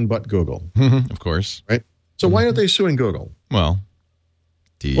everyone but Google. Of course. Right? So why aren't they suing Google? Well,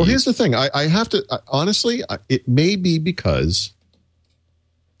 here's the thing. I have to, honestly, it may be because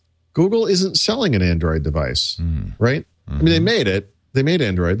Google isn't selling an Android device, right? I mean, they made it. They made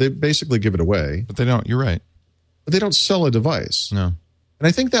Android. They basically give it away. But they don't. You're right. But they don't sell a device. No. And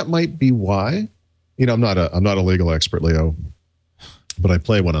I think that might be why. I'm not a legal expert, Leo, but I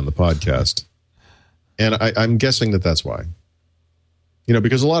play one on the podcast. And I'm guessing that's why.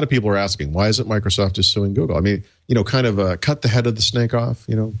 Because a lot of people are asking, why isn't Microsoft just suing Google? I mean, kind of cut the head of the snake off,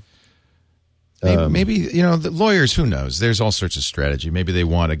 Maybe the lawyers, who knows? There's all sorts of strategy. Maybe they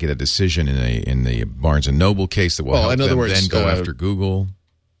want to get a decision in the Barnes & Noble case that will help them then go after Google.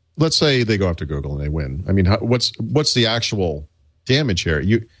 let's say they go after Google and they win. I mean, what's the actual damage here?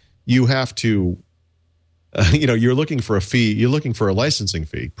 You have to, you're looking for a fee. You're looking for a licensing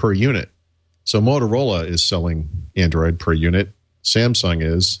fee per unit. So Motorola is selling Android per unit. Samsung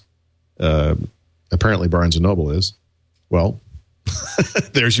is. Apparently Barnes & Noble is. Well,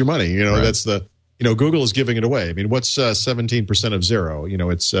 there's your money. Right. That's the, Google is giving it away. I mean, what's 17% of zero?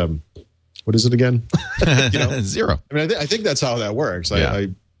 It's, what is it again? Zero. I mean, I think that's how that works. Yeah.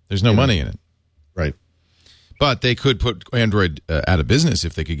 There's no money in it. Right. But they could put Android out of business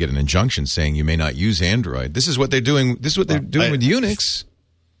if they could get an injunction saying you may not use Android. This is what they're doing. This is what they're doing with Unix.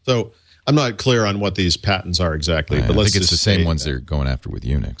 So I'm not clear on what these patents are exactly, but I think it's the same ones they're going after with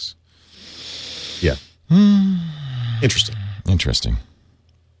Unix. Yeah. Interesting.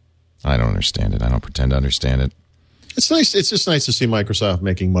 I don't understand it. I don't pretend to understand it. It's nice. It's just nice to see Microsoft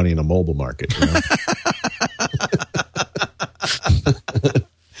making money in a mobile market.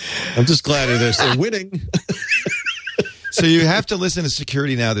 I'm just glad they're winning. So you have to listen to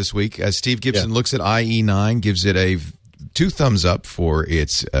Security Now this week. Steve Gibson looks at IE9, gives it 2 thumbs up for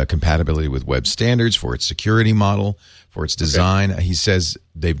its compatibility with web standards, for its security model, for its design. Okay. He says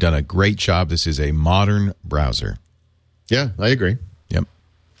they've done a great job. This is a modern browser. Yeah, I agree. Yep.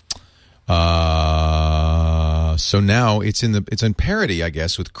 So now it's in parity, I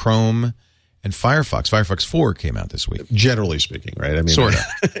guess, with Chrome and Firefox. Firefox 4 came out this week. Generally speaking, right? I mean, sort of.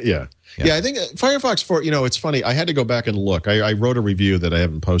 Yeah. I think Firefox 4. It's funny. I had to go back and look. I wrote a review that I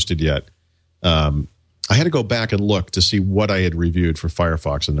haven't posted yet. I had to go back and look to see what I had reviewed for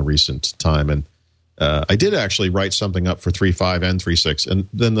Firefox in the recent time, and I did actually write something up for 3.5 and 3.6, and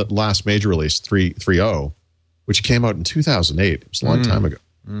then the last major release 3.0, which came out in 2008. It was a long time ago.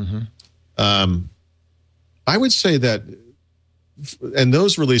 Mm-hmm. I would say that, and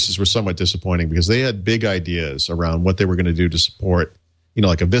those releases were somewhat disappointing because they had big ideas around what they were going to do to support,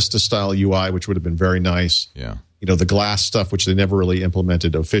 like a Vista-style UI, which would have been very nice. Yeah. The glass stuff, which they never really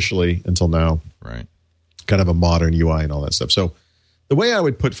implemented officially until now. Right. Kind of a modern UI and all that stuff. So the way I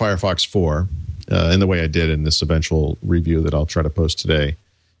would put Firefox 4, and the way I did in this eventual review that I'll try to post today,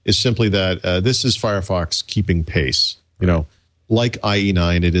 is simply that this is Firefox keeping pace. Like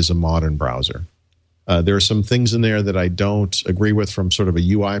IE9, it is a modern browser. There are some things in there that I don't agree with from sort of a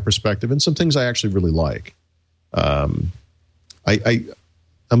UI perspective, and some things I actually really like. I'm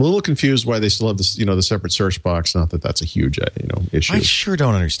a little confused why they still have this, the separate search box. Not that that's a huge, issue. I sure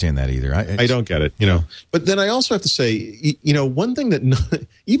don't understand that either. I don't get it, But then I also have to say, one thing that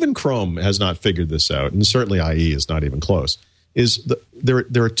even Chrome has not figured this out, and certainly IE is not even close, is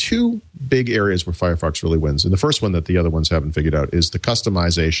there are 2 big areas where Firefox really wins. And the first one that the other ones haven't figured out is the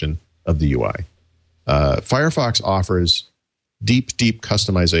customization of the UI. Firefox offers deep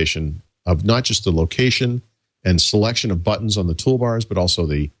customization of not just the location and selection of buttons on the toolbars, but also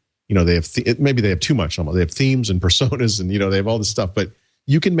they have maybe they have too much almost. They have themes and personas, and they have all this stuff. But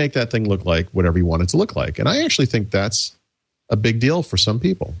you can make that thing look like whatever you want it to look like, and I actually think that's a big deal for some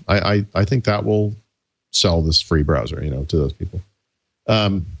people. I think that will sell this free browser, to those people.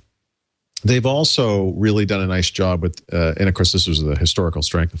 They've also really done a nice job with, and of course, this was the historical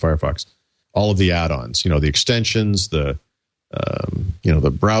strength of Firefox. All of the add-ons, the extensions, the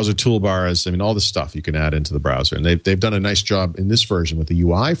browser toolbars. I mean, all the stuff you can add into the browser, and they've done a nice job in this version with the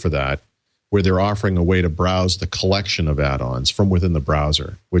UI for that, where they're offering a way to browse the collection of add-ons from within the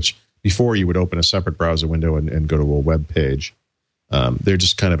browser. Which before you would open a separate browser window and go to a web page. They're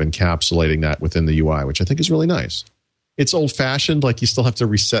just kind of encapsulating that within the UI, which I think is really nice. It's old-fashioned, like you still have to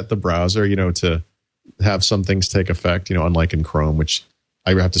reset the browser, to have some things take effect. Unlike in Chrome, which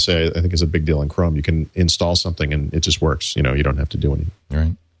I have to say, I think is a big deal in Chrome. You can install something and it just works. You don't have to do any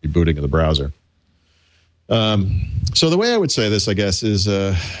rebooting of the browser. So the way I would say this, I guess, is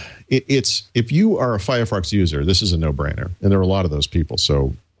it's if you are a Firefox user, this is a no-brainer. And there are a lot of those people.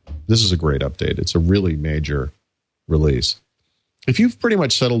 So this is a great update. It's a really major release. If you've pretty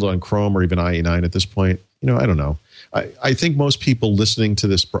much settled on Chrome or even IE9 at this point, I don't know. I think most people listening to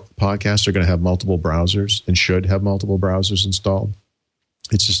this podcast are going to have multiple browsers and should have multiple browsers installed.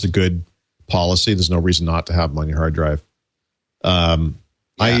 It's just a good policy. There's no reason not to have them on your hard drive. I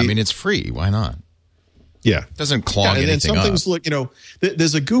mean, it's free. Why not? Yeah. It doesn't clog anything some up. Things look,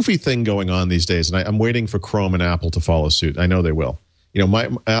 there's a goofy thing going on these days, and I'm waiting for Chrome and Apple to follow suit. I know they will.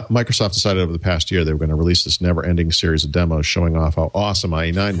 Microsoft decided over the past year they were going to release this never-ending series of demos showing off how awesome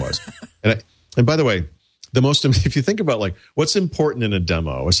IE9 was. And by the way, if you think about what's important in a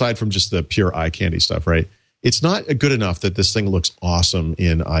demo, aside from just the pure eye candy stuff, right? it's not good enough that this thing looks awesome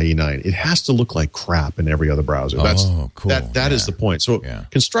in IE9. It has to look like crap in every other browser. Cool. That is the point. So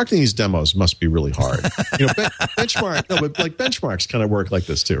constructing these demos must be really hard. Benchmarks kind of work like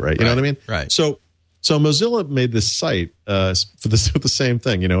this too, right? You know what I mean? Right. So Mozilla made this site for the same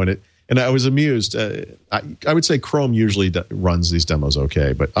thing, and I was amused. I would say Chrome usually runs these demos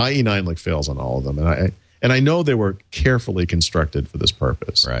okay, but IE9 fails on all of them, and I know they were carefully constructed for this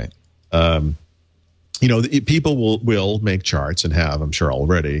purpose. Right. People will make charts and have, I'm sure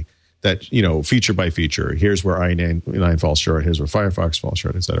already, that, feature by feature. Here's where IE9 falls short. Here's where Firefox falls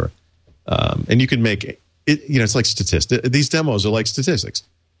short, et cetera. And you can make it, it's like statistics. These demos are like statistics.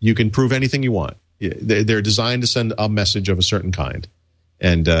 You can prove anything you want. They're designed to send a message of a certain kind.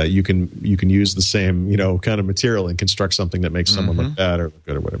 And you can use the same, kind of material and construct something that makes someone look bad or look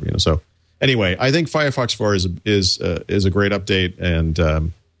good or whatever, So anyway, I think Firefox 4 is a great update. And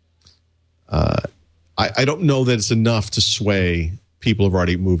I don't know that it's enough to sway people who've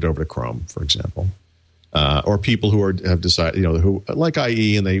already moved over to Chrome, for example, or people who have decided, who like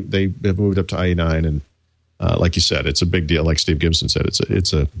IE and they have moved up to IE9, and like you said, it's a big deal. Like Steve Gibson said,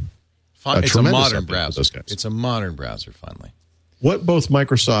 it's a modern browser. It's a modern browser. Finally, what both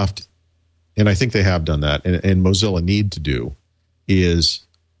Microsoft and I think they have done that, and Mozilla need to do is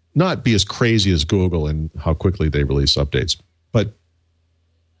not be as crazy as Google in how quickly they release updates, but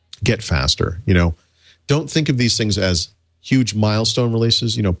get faster. Don't think of these things as huge milestone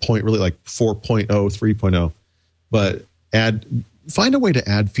releases, point really like 4.0, 3.0, but find a way to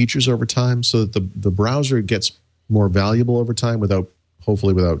add features over time so that the browser gets more valuable over time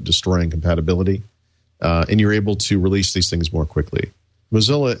hopefully without destroying compatibility. And you're able to release these things more quickly.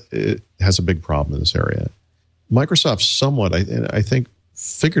 Mozilla has a big problem in this area. Microsoft somewhat, I think,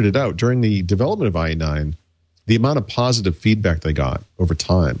 figured it out during the development of IE9, the amount of positive feedback they got over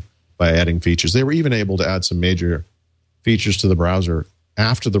time by adding features. They were even able to add some major features to the browser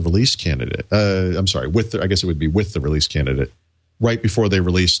after the release candidate. I guess it would be with the release candidate, right before they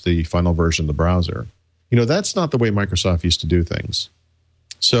released the final version of the browser. That's not the way Microsoft used to do things.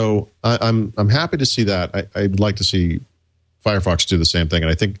 So I'm happy to see that. I'd like to see Firefox do the same thing,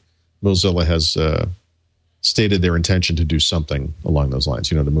 and I think Mozilla has stated their intention to do something along those lines.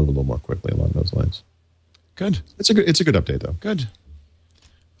 To move a little more quickly along those lines. Good. It's a good update, though. Good.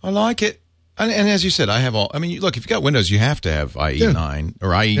 I like it. And as you said, I have look, if you've got Windows, you have to have IE9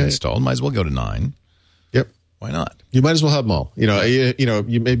 or IE installed. Might as well go to 9. Yep. Why not? You might as well have them all.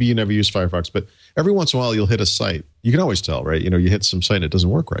 Maybe you never use Firefox, but every once in a while you'll hit a site. You can always tell, right? You hit some site and it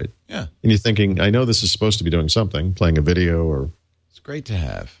doesn't work right. Yeah. And you're thinking, I know this is supposed to be doing something, playing a video or... It's great to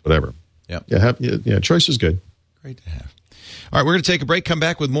have. Whatever. Yep. Yeah, choice is good. Great to have. All right, we're going to take a break, come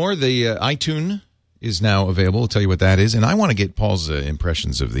back with more. The iTunes is now available. I'll tell you what that is. And I want to get Paul's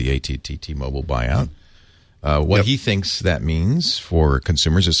impressions of the AT&T T-Mobile buyout. What he thinks that means for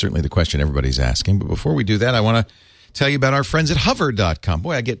consumers is certainly the question everybody's asking. But before we do that, I want to tell you about our friends at Hover.com.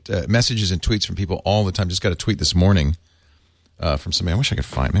 Boy, I get messages and tweets from people all the time. Just got a tweet this morning from somebody. I wish I could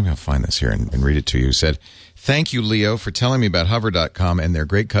find. Maybe I'll find this here and read it to you. Who said, "Thank you, Leo, for telling me about Hover.com and their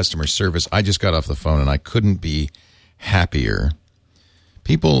great customer service. I just got off the phone and I couldn't be happier.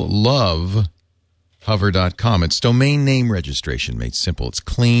 People love Hover.com. It's domain name registration made simple. It's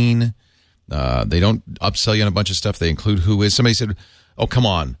clean. They don't upsell you on a bunch of stuff. They include Whois. Somebody said, oh, come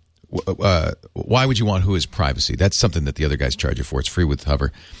on. Why would you want Whois privacy? That's something that the other guys charge you for. It's free with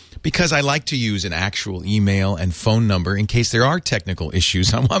Hover. Because I like to use an actual email and phone number in case there are technical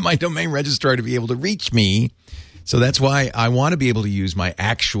issues. I want my domain registrar to be able to reach me. So that's why I want to be able to use my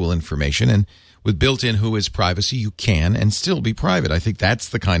actual information. And with built-in Whois privacy, you can and still be private. I think that's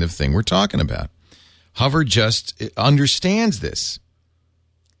the kind of thing we're talking about. Hover just understands this.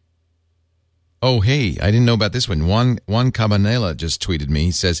 Oh, hey, I didn't know about this one. Juan Cabanela just tweeted me.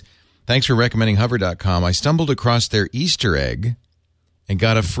 He says, thanks for recommending Hover.com. I stumbled across their Easter egg and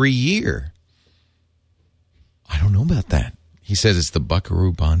got a free year. I don't know about that. He says it's the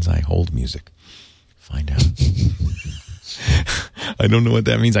Buckaroo Banzai hold music. Find out. I don't know what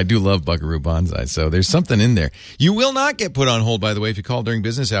that means. I do love Buckaroo Banzai, so there's something in there. You will not get put on hold, by the way, if you call during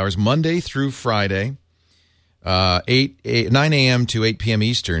business hours, Monday through Friday. 9 a.m. to 8 p.m.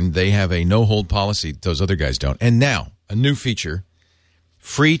 Eastern, they have a no-hold policy. Those other guys don't. And now, a new feature,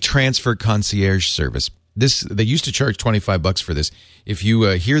 free transfer concierge service. They used to charge $25 for this. If you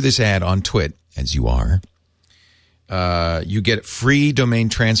hear this ad on Twit, as you are, you get free domain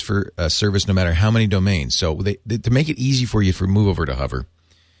transfer service no matter how many domains. So to make it easy for you to move over to Hover,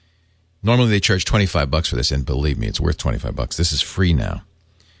 normally they charge $25 for this, and believe me, it's worth $25. This is free now.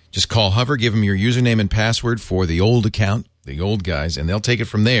 Just call Hover, give them your username and password for the old account, the old guys, and they'll take it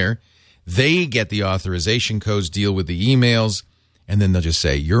from there. They get the authorization codes, deal with the emails, and then they'll just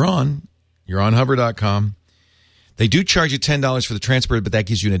say, you're on hover.com. They do charge you $10 for the transfer, but that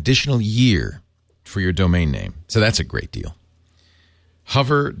gives you an additional year for your domain name. So that's a great deal.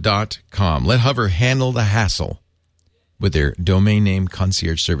 Hover.com. Let Hover handle the hassle with their domain name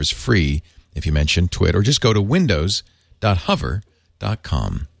concierge service free if you mention Twit, or just go to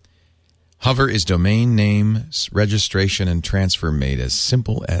windows.hover.com. Hover is domain name registration and transfer made as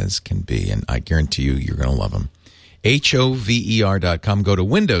simple as can be, and I guarantee you, you're going to love them. HOVER.com. Go to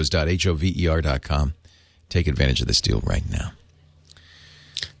windows.hover.com. Take advantage of this deal right now.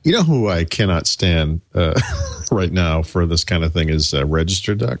 You know who I cannot stand right now for this kind of thing is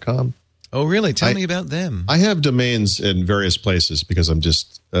register.com. Oh, really? Tell me about them. I have domains in various places because I'm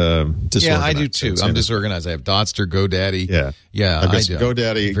just disorganized. Yeah, I do too. I'm disorganized. I have Dotster, GoDaddy. Yeah. I guess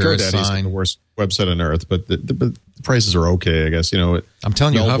GoDaddy. GoDaddy's like the worst website on earth, but the prices are okay, I guess. I'm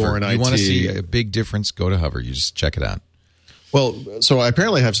telling you, Hover. You want to see a big difference? Go to Hover. You just check it out. Well, so I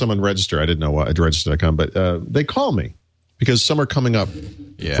apparently have someone register. I didn't know what register.com, but they call me because some are coming up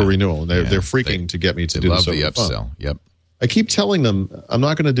for renewal, and they're freaking to get me to do this over the upsell. phone. Yep. I keep telling them I'm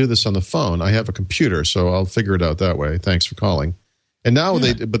not going to do this on the phone. I have a computer, so I'll figure it out that way. Thanks for calling. And now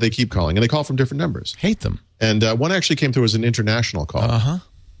they keep calling, and they call from different numbers. Hate them. And one actually came through as an international call. Uh-huh.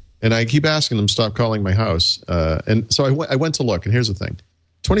 And I keep asking them, stop calling my house. And so I went to look, and here's the thing.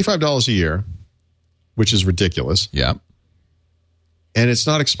 $25 a year, which is ridiculous. Yeah. And it's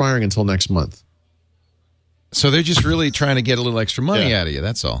not expiring until next month. So they're just really trying to get a little extra money out of you,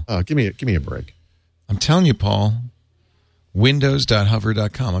 that's all. Give me a break. I'm telling you, Paul.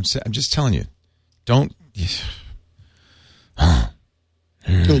 Windows.hover.com. I'm just telling you. Don't. Oh,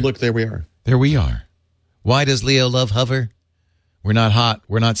 look, there we are. There we are. Why does Leo love Hover? We're not hot.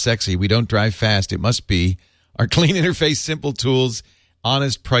 We're not sexy. We don't drive fast. It must be our clean interface, simple tools,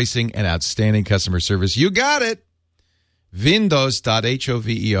 honest pricing, and outstanding customer service. You got it.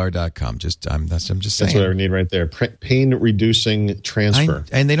 Windows.hover.com. I'm just saying. That's what I need right there. Pain reducing transfer.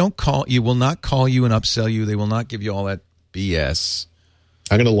 And they don't call you. Will not call you and upsell you. They will not give you all that BS.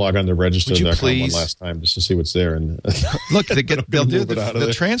 I'm going to log on to register.com one last time just to see what's there. And look,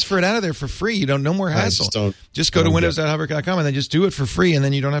 they'll transfer it out of there for free. You don't, no more hassle. Just go to windows.hover.com and then just do it for free, and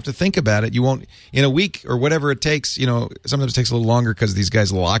then you don't have to think about it. You won't, in a week or whatever it takes, sometimes it takes a little longer because these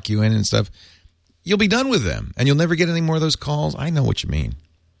guys lock you in and stuff. You'll be done with them, and you'll never get any more of those calls. I know what you mean.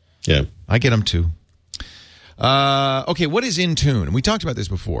 Yeah. I get them too. Okay, what is Intune? We talked about this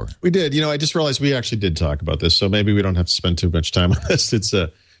before. We did. I just realized we actually did talk about this, so maybe we don't have to spend too much time on this. It's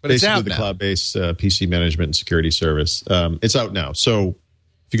basically the cloud-based PC management and security service. It's out now. So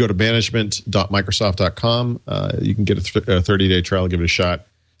if you go to management.microsoft.com, you can get a 30-day trial, give it a shot.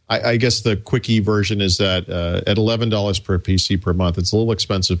 I guess the quickie version is that at $11 per PC per month, it's a little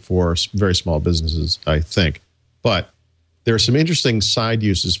expensive for very small businesses, I think. But there are some interesting side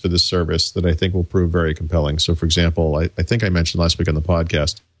uses for this service that I think will prove very compelling. So, for example, I think I mentioned last week on the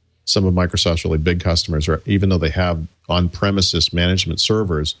podcast, some of Microsoft's really big customers, even though they have on-premises management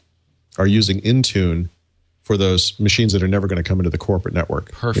servers, are using Intune for those machines that are never going to come into the corporate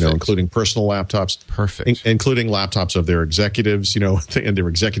network. Perfect. Including personal laptops. Perfect. Including laptops of their executives, and their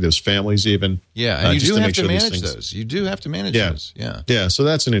executives' families even. Yeah, and you do have to manage those. You do have to manage those. Yeah. Yeah, so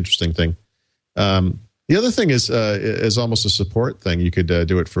that's an interesting thing. The other thing is almost a support thing. You could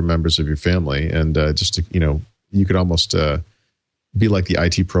do it for members of your family, and just to, you could almost be like the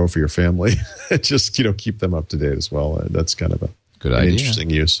IT pro for your family. Just keep them up to date as well. That's kind of an interesting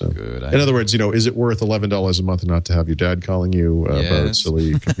use. So. Good idea. In other words, is it worth $11 a month not to have your dad calling you about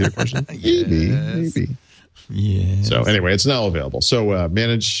silly computer questions? Maybe. Yeah. So anyway, it's now available. So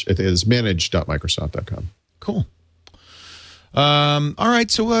it is manage.microsoft.com. Cool. All right,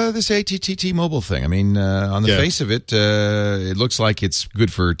 so this AT&T Mobile thing. I mean, on the face of it, it looks like it's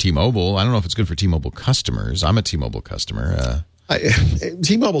good for T-Mobile. I don't know if it's good for T-Mobile customers. I'm a T-Mobile customer.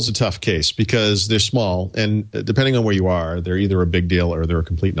 T-Mobile's a tough case because they're small, and depending on where you are, they're either a big deal or they're a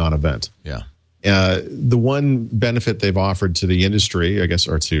complete non-event. Yeah. The one benefit they've offered to the industry, I guess,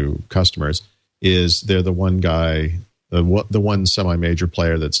 or to customers, is they're the one guy, the one semi-major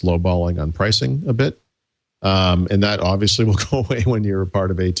player that's lowballing on pricing a bit. And that obviously will go away when you're a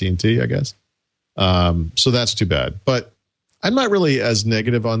part of AT&T, I guess. So that's too bad. But I'm not really as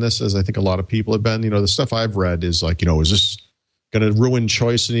negative on this as I think a lot of people have been. The stuff I've read is like, is this going to ruin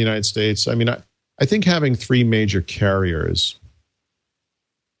choice in the United States? I mean, I think having three major carriers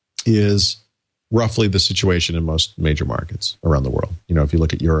is roughly the situation in most major markets around the world. If you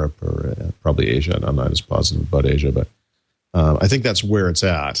look at Europe or probably Asia, and I'm not as positive about Asia, but I think that's where it's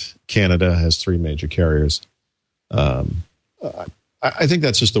at. Canada has three major carriers. I think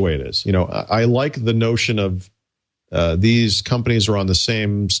that's just the way it is. I like the notion of these companies are on the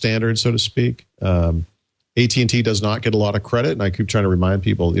same standard, so to speak. AT&T does not get a lot of credit, and I keep trying to remind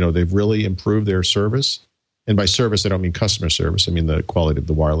people, they've really improved their service. And by service, I don't mean customer service. I mean the quality of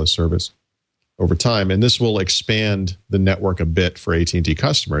the wireless service over time. And this will expand the network a bit for AT&T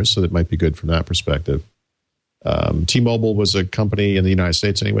customers, so that might be good from that perspective. T-Mobile was a company in the United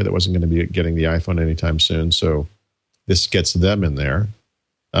States anyway that wasn't going to be getting the iPhone anytime soon, so this gets them in there.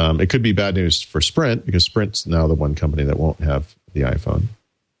 It could be bad news for Sprint, because Sprint's now the one company that won't have the iPhone.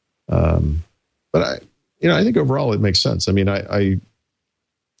 But I think overall it makes sense. I mean,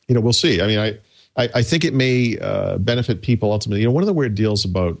 we'll see. I mean, I think it may benefit people ultimately. One of the weird deals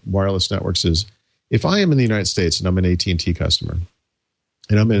about wireless networks is if I am in the United States and I'm an AT&T customer,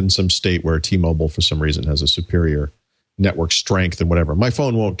 and I'm in some state where T-Mobile for some reason has a superior network strength and whatever, my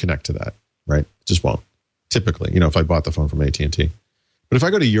phone won't connect to that, right? It just won't. Typically, if I bought the phone from AT&T. But if I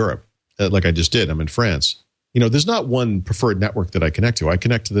go to Europe, like I just did, I'm in France, there's not one preferred network that I connect to. I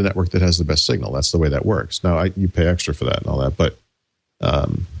connect to the network that has the best signal. That's the way that works. Now, you pay extra for that and all that, but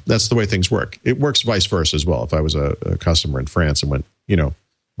that's the way things work. It works vice versa as well. If I was a customer in France and went,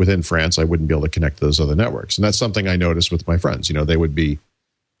 within France, I wouldn't be able to connect to those other networks. And that's something I noticed with my friends. They would be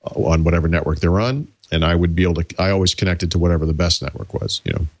on whatever network they're on, and I would be able to, I always connected to whatever the best network was,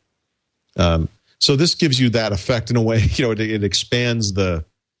 So this gives you that effect in a way, it expands the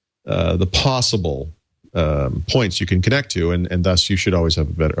possible points you can connect to, and thus you should always have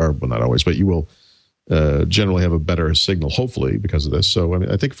a better, or well, not always, but you will generally have a better signal, hopefully, because of this. So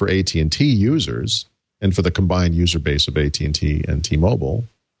I think for AT&T users and for the combined user base of AT&T and T-Mobile,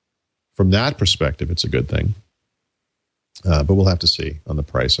 from that perspective, it's a good thing. But we'll have to see on the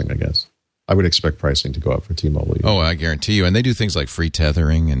pricing, I guess. I would expect pricing to go up for T-Mobile. Oh, I guarantee you. And they do things like free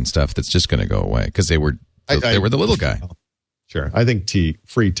tethering and stuff that's just going to go away because they were the little guy. Sure. I think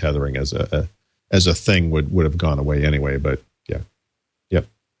free tethering as a thing would have gone away anyway, but yeah. Yep.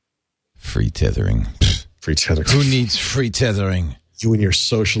 Free tethering. Free tethering. Who needs free tethering? You and your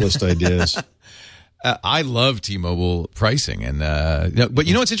socialist ideas. I love T-Mobile pricing, and but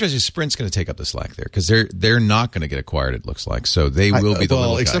what's interesting is Sprint's going to take up the slack there because they're not going to get acquired. It looks like so they will be the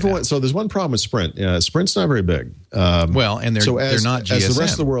little guy except for one. So there's one problem with Sprint. Sprint's not very big. And they're not GSM. As the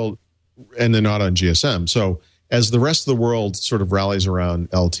rest of the world, and they're not on GSM. So as the rest of the world sort of rallies around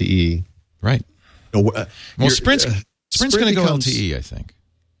LTE, right? Sprint's going to go LTE, I think.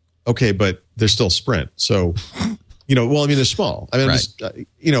 Okay, but they're still Sprint. So they're small. I mean,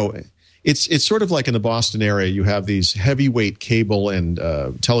 right. It's sort of like in the Boston area, you have these heavyweight cable and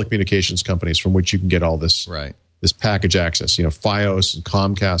telecommunications companies from which you can get all this this package access. Fios and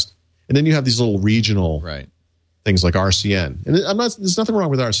Comcast, and then you have these little regional things like RCN. And there's nothing wrong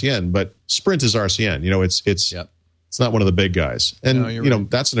with RCN, but Sprint is RCN. It's not one of the big guys, and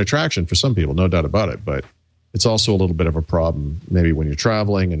that's an attraction for some people, no doubt about it. But it's also a little bit of a problem maybe when you're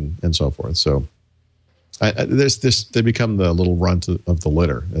traveling and so forth. So. They become the little runt of the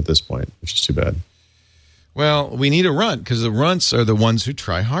litter at this point, which is too bad. Well, we need a runt because the runts are the ones who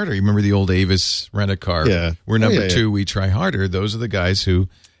try harder. You remember the old Avis rent-a-car? Yeah. We're number two, we try harder. Those are the guys who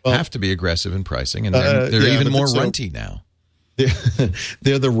have to be aggressive in pricing, and they're even more runty now.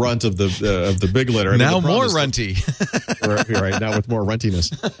 They're the runt of the big litter. Now more runty. right, now with more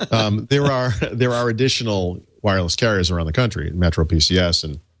runtiness. There are additional wireless carriers around the country, Metro PCS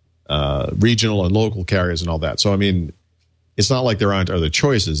and regional and local carriers and all that. So, I mean, it's not like there aren't other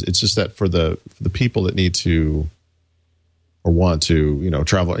choices. It's just that for the people that need to or want to,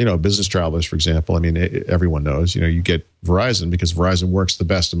 travel, business travelers, for example, I mean, everyone knows, you get Verizon because Verizon works the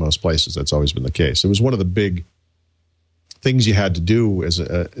best in most places. That's always been the case. It was one of the big things you had to do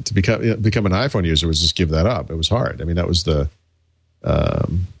to become an iPhone user was just give that up. It was hard. I mean, that was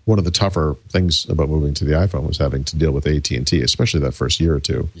one of the tougher things about moving to the iPhone was having to deal with AT&T, especially that first year or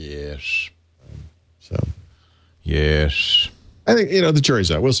two. Yes. Yes. I think, the jury's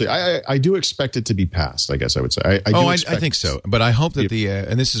out. We'll see. I do expect it to be passed, I guess I would say. I think so. But I hope that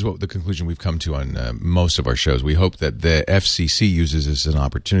and this is what the conclusion we've come to on most of our shows, we hope that the FCC uses this as an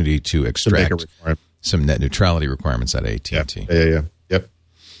opportunity to extract some net neutrality requirements out of AT&T. Yeah. Yep.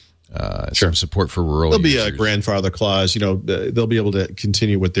 Some support for rural There'll users. be a grandfather clause. They'll be able to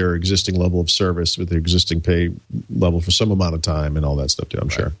continue with their existing level of service, with their existing pay level for some amount of time and all that stuff too, I'm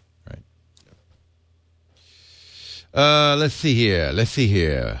sure. Right. Let's see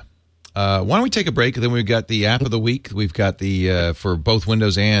here. Why don't we take a break? Then we've got the app of the week. We've got the for both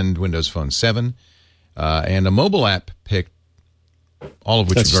Windows and Windows Phone 7 and a mobile app pick, all of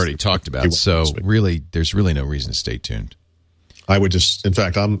which we've already talked about. So really, there's really no reason to stay tuned. I would in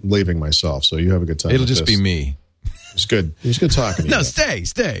fact, I'm leaving myself, so you have a good time. It'll just be me. It was good. It was good talking to you. No, stay.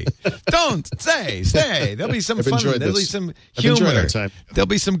 Don't stay. There'll be some I've fun. enjoyed There'll be this. some I've enjoyed humor. our time. There'll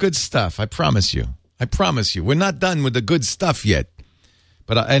be some good stuff. I promise you. We're not done with the good stuff yet.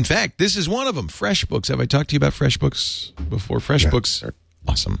 But in fact, this is one of them. FreshBooks. Have I talked to you about FreshBooks before? FreshBooks, sure.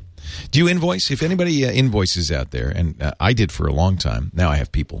 Awesome. Do you invoice? If anybody invoices out there, and I did for a long time. Now I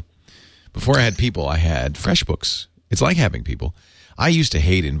have people. Before I had people, I had FreshBooks. It's like having people. I used to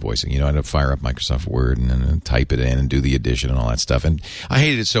hate invoicing. I'd fire up Microsoft Word and then type it in and do the addition and all that stuff. And I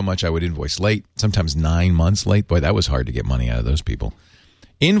hated it so much I would invoice late, sometimes 9 months late. Boy, that was hard to get money out of those people.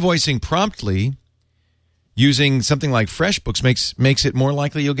 Invoicing promptly using something like FreshBooks makes it more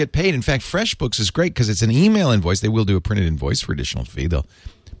likely you'll get paid. In fact, FreshBooks is great because it's an email invoice. They will do a printed invoice for additional fee. They'll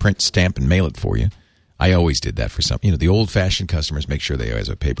print, stamp, and mail it for you. I always did that for some. The old-fashioned customers make sure they always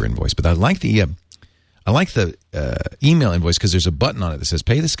have a paper invoice. But I like the email invoice because there's a button on it that says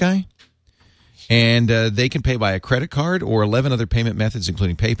 "Pay this guy," and they can pay by a credit card or 11 other payment methods,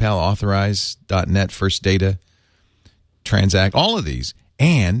 including PayPal, Authorize.net, First Data, Transact, all of these.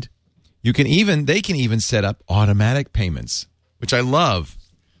 And they can even set up automatic payments, which I love.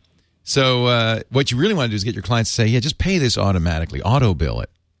 So what you really want to do is get your clients to say, "Yeah, just pay this automatically, auto bill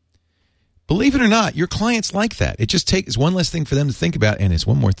it." Believe it or not, your clients like that. It just takes one less thing for them to think about, and it's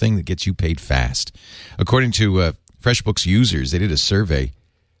one more thing that gets you paid fast. According to FreshBooks users, they did a survey.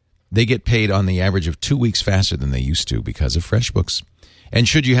 They get paid on the average of 2 weeks faster than they used to because of FreshBooks. And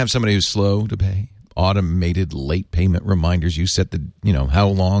should you have somebody who's slow to pay, automated late payment reminders, you set the, how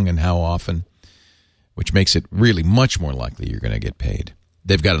long and how often, which makes it really much more likely you're going to get paid.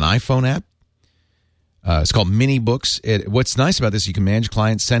 They've got an iPhone app. It's called Mini Books. What's nice about this, you can manage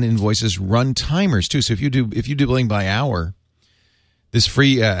clients, send invoices, run timers too. So if you do billing by hour, this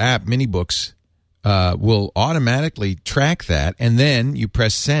free app, Mini Books, will automatically track that, and then you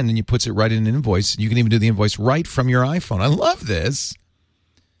press send, and it puts it right in an invoice. You can even do the invoice right from your iPhone. I love this.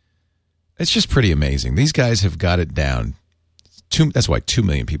 It's just pretty amazing. These guys have got it down. That's why 2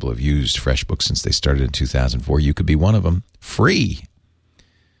 million people have used FreshBooks since they started in 2004. You could be one of them. Free.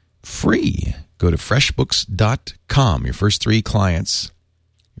 Go to freshbooks.com. Your first 3 clients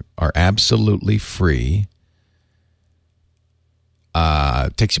are absolutely free.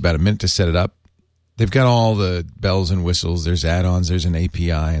 It takes you about a minute to set it up. They've got all the bells and whistles. There's add-ons. There's an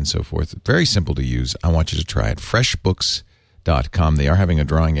API and so forth. Very simple to use. I want you to try it. Freshbooks.com. They are having a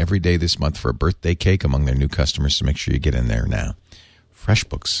drawing every day this month for a birthday cake among their new customers, so make sure you get in there now.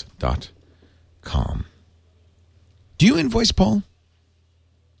 Freshbooks.com. Do you invoice, Paul?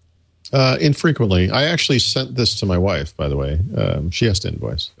 Infrequently. I actually sent this to my wife, by the way. She has to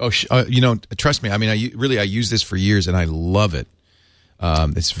invoice. Oh, trust me. I mean, I use this for years, and I love it.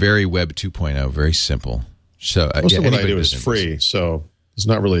 It's very Web 2.0, very simple. So most of what I do is free, so there's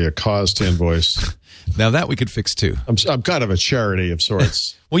not really a cause to invoice. Now that we could fix too. I'm kind of a charity of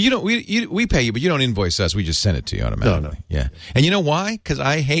sorts. Well, we pay you, but you don't invoice us. We just send it to you automatically. No. Yeah, and you know why? Because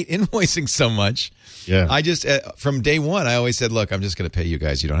I hate invoicing so much. Yeah, I just from day one, I always said, "Look, I'm just going to pay you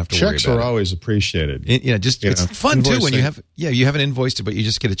guys. You don't have to worry about it." Checks are always appreciated. It's fun too when you haven't invoiced it, but you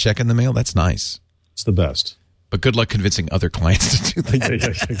just get a check in the mail. That's nice. It's the best. But good luck convincing other clients to do that.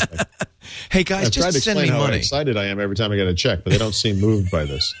 Exactly. Hey guys, I've just send me how money. Excited I am every time I get a check, but they don't seem moved by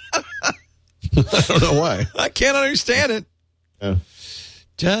this. I don't know why. I can't understand it. Yeah.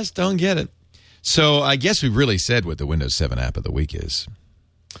 Just don't get it. So I guess we really said what the Windows 7 app of the week is.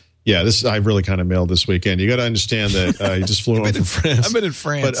 Yeah, I really kind of mailed this weekend. You got to understand that you just flew home from France. I've been in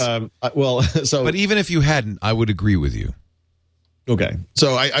France. But even if you hadn't, I would agree with you. Okay.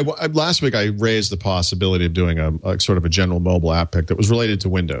 So I last week I raised the possibility of doing a sort of a general mobile app pick that was related to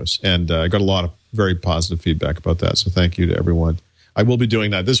Windows, and I got a lot of very positive feedback about that. So thank you to everyone. I will be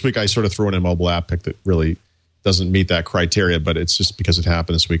doing that. This week I sort of threw in a mobile app pick that really doesn't meet that criteria, but it's just because it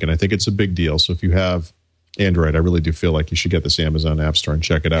happened this week, and I think it's a big deal. So if you have Android, I really do feel like you should get this Amazon App Store and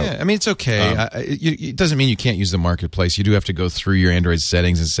check it out. Yeah, I mean, it's okay. It doesn't mean you can't use the marketplace. You do have to go through your Android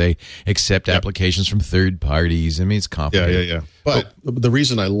settings and say, accept applications from third parties. I mean, it's complicated. Yeah. But the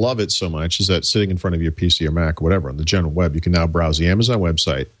reason I love it so much is that sitting in front of your PC or Mac or whatever on the general web, you can now browse the Amazon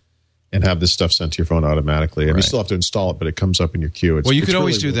website and have this stuff sent to your phone automatically. And you still have to install it, but it comes up in your queue. You could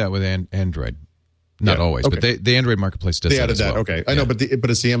always do that with Android. Not always, but the Android marketplace does that. They added as well. that. Okay, I know, but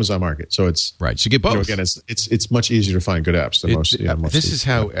it's the Amazon market, so it's right. So you get both. Again, it's much easier to find good apps than most. This is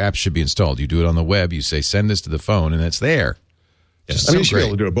how apps should be installed. You do it on the web. You say send this to the phone, and it's there. Yeah. I mean, you should be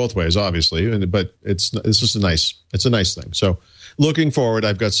able to do it both ways, obviously, but it's just a nice thing. So looking forward,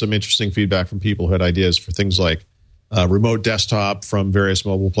 I've got some interesting feedback from people who had ideas for things like remote desktop from various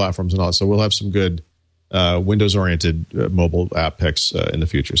mobile platforms and all. So we'll have some good Windows-oriented mobile app picks in the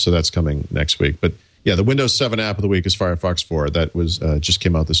future. So that's coming next week, but. Yeah, the Windows 7 app of the week is Firefox 4. That was just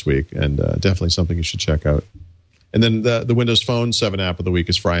came out this week, and definitely something you should check out. And then the Windows Phone 7 app of the week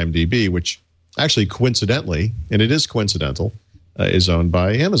is for IMDb, which actually coincidentally, and it is coincidental, is owned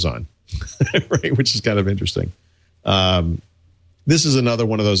by Amazon, right? Which is kind of interesting. This is another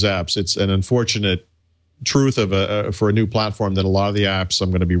one of those apps. It's an unfortunate truth of for a new platform that a lot of the apps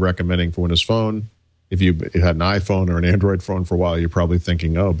I'm going to be recommending for Windows Phone. If you had an iPhone or an Android phone for a while, you're probably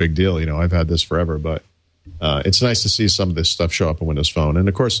thinking, "Oh, big deal! I've had this forever." But it's nice to see some of this stuff show up on Windows Phone. And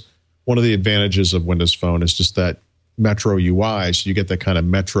of course, one of the advantages of Windows Phone is just that Metro UI, so you get that kind of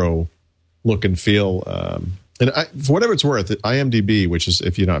Metro look and feel. For whatever it's worth, IMDb, which is,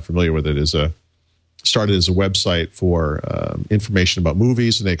 if you're not familiar with it, started as a website for information about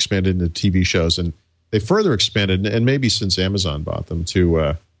movies, and they expanded into TV shows, and they further expanded, and maybe since Amazon bought them,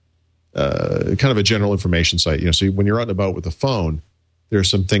 to kind of a general information site. So when you're out and about with a phone, there are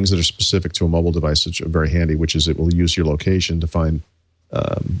some things that are specific to a mobile device that are very handy, which is it will use your location to find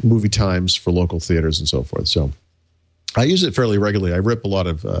movie times for local theaters and so forth. So I use it fairly regularly. I rip a lot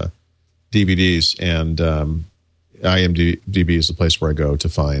of DVDs, and IMDb is the place where I go to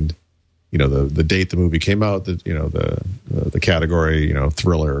find, the date the movie came out, the category,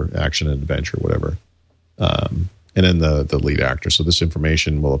 thriller, action, and adventure, whatever, and then the lead actor. So this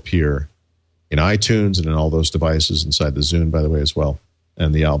information will appear in iTunes and in all those devices inside the Zune, by the way, as well,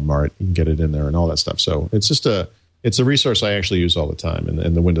 and the album art. You can get it in there and all that stuff. So it's just it's a resource I actually use all the time,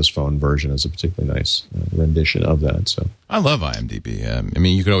 and the Windows Phone version is a particularly nice rendition of that. So I love IMDb.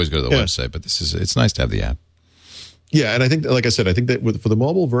 You could always go to the website, but it's nice to have the app. Yeah, and I think, like I said, that for the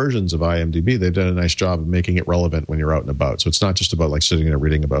mobile versions of IMDb, they've done a nice job of making it relevant when you're out and about. So it's not just about like sitting there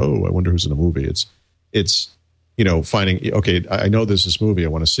reading about, I wonder who's in a movie. It's finding, okay, I know there's this movie I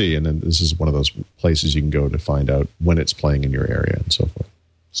want to see, and then this is one of those places you can go to find out when it's playing in your area and so forth.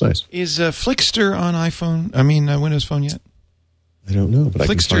 It's nice. Is Flickster on Windows Phone yet? I don't know, but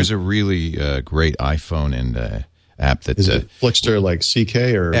Flickster is a really great iPhone and app that is it Flickster like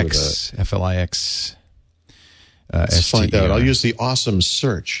CK or X FLIX. Let's find out. I'll use the awesome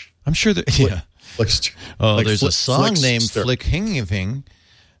search. I'm sure that Flickster. Oh, like there's a song named Flicking.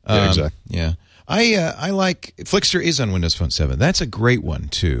 Yeah, exactly. Yeah, I like Flickster is on Windows Phone 7. That's a great one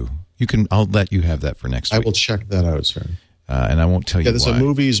too. I'll let you have that for next week. I will check that out, sir. And I won't tell you why. There's a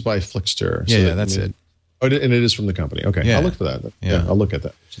Movies by Flickster. So that's it. Oh, and it is from the company. Okay, yeah. I'll look for that. Yeah, I'll look at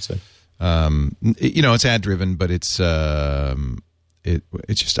that, I should say. It's ad driven, but it's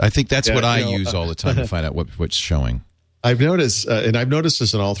just, I think that's what I use all the time to find out what's showing. I've noticed, and I've noticed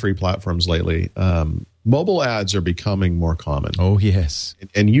this in all three platforms lately. Mobile ads are becoming more common. Oh yes,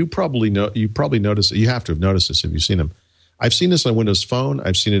 and you probably noticed. You have to have noticed this if you've seen them. I've seen this on Windows Phone.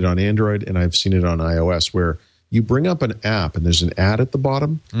 I've seen it on Android, and I've seen it on iOS, where you bring up an app and there's an ad at the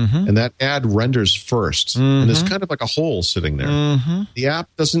bottom, and that ad renders first, and there's kind of like a hole sitting there. The app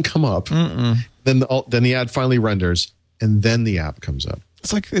doesn't come up. Then the ad finally renders, and then the app comes up.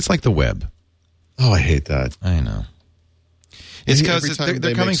 It's like the web. Oh, I hate that. I know. It's because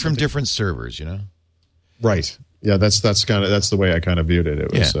they're coming from different servers, Right. Yeah, that's the way I kind of viewed it.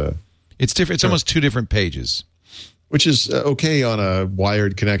 It was it's different. It's almost two different pages. Which is okay on a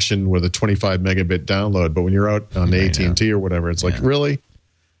wired connection with a 25 megabit download, but when you're out on the AT&T or whatever, it's like, really?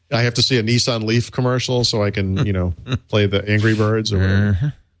 I have to see a Nissan Leaf commercial so I can, play the Angry Birds or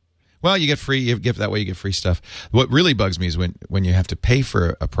whatever. Well, you get free. That way you get free stuff. What really bugs me is when you have to pay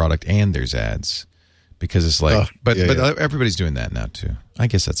for a product and there's ads, because it's like, but everybody's doing that now too. I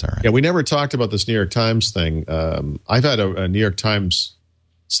guess that's all right. Yeah, we never talked about this New York Times thing. I've had a New York Times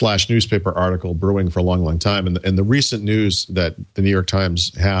 /newspaper article brewing for a long, long time, and the recent news that the New York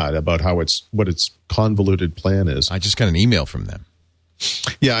Times had about what its convoluted plan is. I just got an email from them.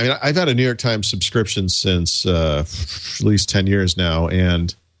 Yeah, I've had a New York Times subscription since at least 10 years now,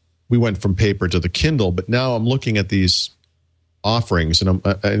 and we went from paper to the Kindle, but now I'm looking at these offerings, and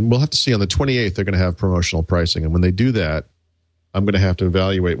we'll have to see on the 28th they're going to have promotional pricing, and when they do that, I'm going to have to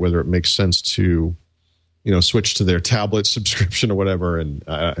evaluate whether it makes sense to switch to their tablet subscription or whatever. And,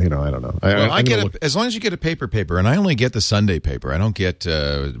 I don't know. I get as long as you get a paper, and I only get the Sunday paper. I don't get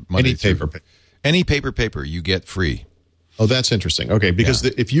Monday any paper you get free. Oh, that's interesting. Okay. Because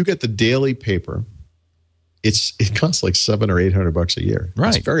if you get the daily paper, it costs like $700 or $800 a year.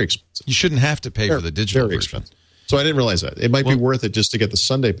 Right. It's very expensive. You shouldn't have to pay for the digital version. Expensive. So I didn't realize that. It might be worth it just to get the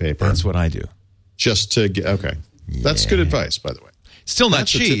Sunday paper. That's what I do. Just to get, okay. Yeah. That's good advice, by the way. Still not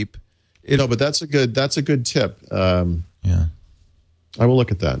cheap. No, but that's a good tip. Yeah, I will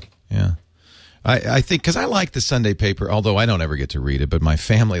look at that. Yeah, I think because I like the Sunday paper, although I don't ever get to read it. But my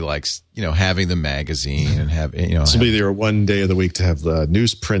family likes having the magazine and have This will be there one day of the week to have the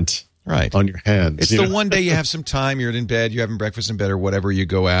newsprint right on your hands. It's the one day you have some time, you're in bed, you're having breakfast in bed or whatever, you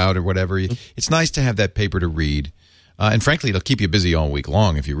go out or whatever. It's nice to have that paper to read. And frankly, it'll keep you busy all week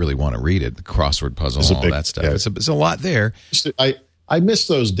long if you really want to read it. The crossword puzzle, all that stuff. Yeah. It's a lot there. I miss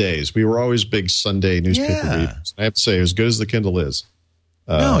those days. We were always big Sunday newspaper readers. I have to say, as good as the Kindle is,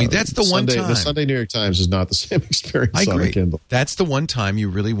 no, that's the one time. The Sunday New York Times is not the same experience I agree. On the Kindle. That's the one time you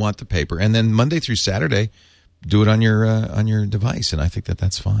really want the paper. And then Monday through Saturday, do it on your device. And I think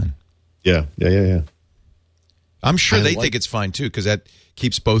that's fine. Yeah. I'm sure they think it's fine, too, because that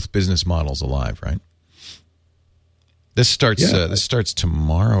keeps both business models alive, right? This starts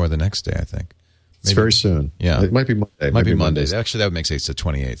tomorrow or the next day, I think. It's very soon. Yeah, it might be Monday. Might be Monday. Actually, that would make sense. It's the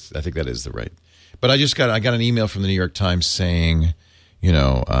 28th. I think that is the right. But I got an email from the New York Times saying,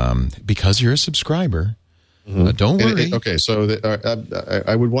 because you're a subscriber, don't worry. Okay, so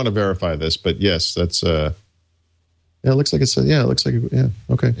I would want to verify this, but yes, that's. It looks like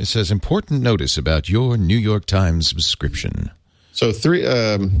okay. It says important notice about your New York Times subscription. So oops,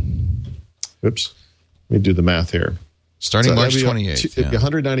 let me do the math here. Starting March 28th. It'd be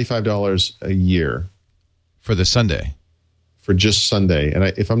 $195 a year. For the Sunday. For just Sunday. And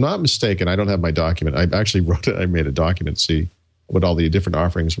if I'm not mistaken, I don't have my document. I actually wrote it. I made a document to see what all the different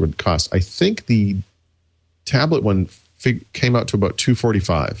offerings would cost. I think the tablet one came out to about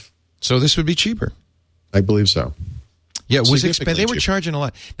 $245. So this would be cheaper. I believe so. Yeah, it was expensive. They were charging a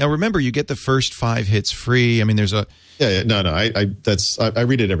lot. Now, remember, you get the first 5 hits free. I mean, there's a no. I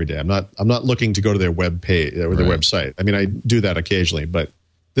read it every day. I'm not looking to go to their web page or their website. I mean, I do that occasionally, but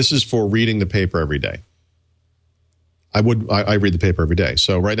this is for reading the paper every day. I read the paper every day.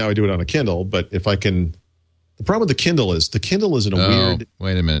 So right now I do it on a Kindle, but if I can, the problem with the Kindle is in a weird.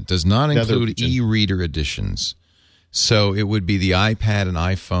 Wait a minute. Does not include e-reader editions. So it would be the iPad and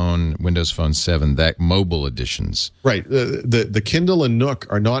iPhone, Windows Phone 7, that mobile editions. Right. The Kindle and Nook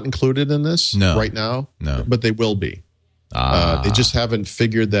are not included in this right now. No. But they will be. They just haven't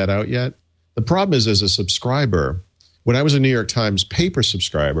figured that out yet. The problem is, as a subscriber, when I was a New York Times paper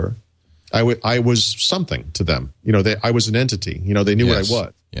subscriber, I was something to them. I was an entity. They knew what I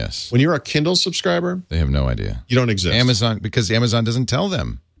was. Yes. When you're a Kindle subscriber, they have no idea. You don't exist. Because Amazon doesn't tell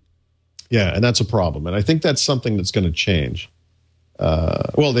them. Yeah, and that's a problem. And I think that's something that's going to change.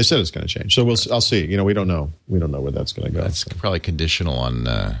 Well, they said it's going to change. So I'll see. We don't know. We don't know where that's going to go. That's probably conditional on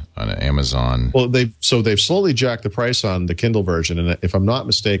Amazon. Well, they've slowly jacked the price on the Kindle version. And if I'm not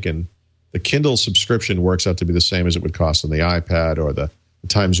mistaken, the Kindle subscription works out to be the same as it would cost on the iPad or the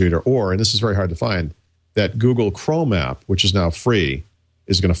Times Reader. Or, and this is very hard to find, that Google Chrome app, which is now free,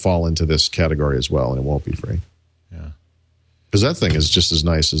 is going to fall into this category as well, and it won't be free. Yeah. Because that thing is just as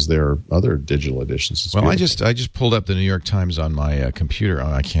nice as their other digital editions. It's beautiful. I just pulled up the New York Times on my computer.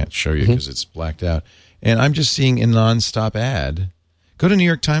 I can't show you because it's blacked out. And I'm just seeing a nonstop ad. Go to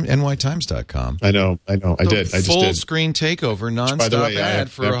NewYorkTimes.com. I know. I did. I just did. Full screen takeover, nonstop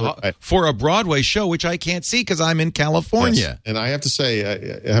ad for a Broadway show, which I can't see because I'm in California. Yes. And I have to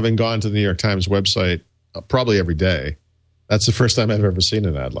say, having gone to the New York Times website probably every day, that's the first time I've ever seen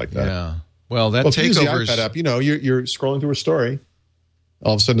an ad like that. Yeah. Well, that takeover. Use the iPad app, you're scrolling through a story.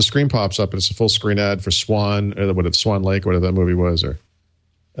 All of a sudden, a screen pops up, and it's a full screen ad for Swan, or Swan Lake, whatever that movie was, or.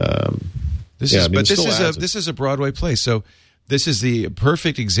 This is a Broadway play, so this is the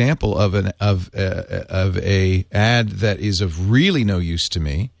perfect example of a ad that is of really no use to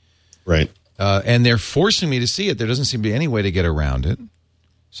me, right? And they're forcing me to see it. There doesn't seem to be any way to get around it.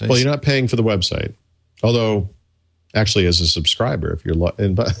 So you're not paying for the website, although actually, as a subscriber, if you're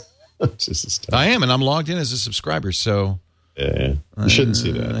I am, and I'm logged in as a subscriber, so you shouldn't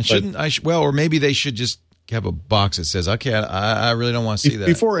see that. Or maybe they should just have a box that says, "Okay, I really don't want to see that."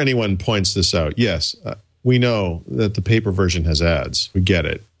 Before anyone points this out, yes, we know that the paper version has ads. We get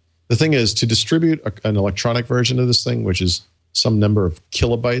it. The thing is, to distribute an electronic version of this thing, which is some number of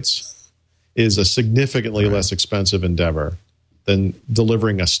kilobytes, is a significantly less expensive endeavor than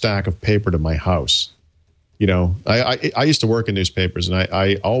delivering a stack of paper to my house. I used to work in newspapers, and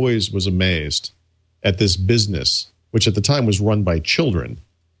I always was amazed at this business, which at the time was run by children.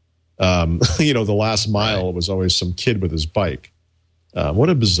 The last mile was always some kid with his bike. What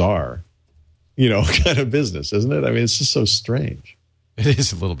a bizarre, kind of business, isn't it? I mean, it's just so strange. It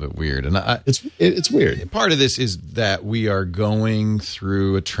is a little bit weird, and it's weird. Part of this is that we are going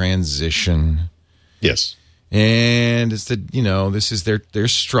through a transition. Yes. And it's they're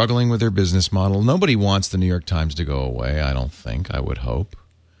struggling with their business model. Nobody wants the New York Times to go away. I don't think. I would hope.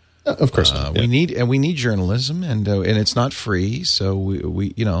 Of course not. We need journalism, and it's not free. So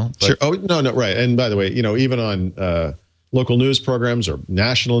we sure. Oh no, right. And by the way, even on local news programs or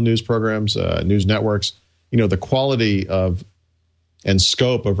national news programs, news networks, the quality of and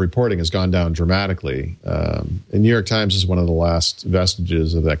scope of reporting has gone down dramatically. And New York Times is one of the last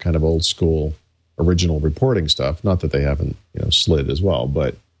vestiges of that kind of old school original reporting stuff. Not that they haven't, slid as well,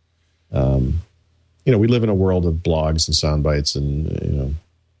 but we live in a world of blogs and sound bites, and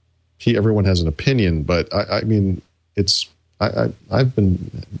everyone has an opinion. But I mean, I've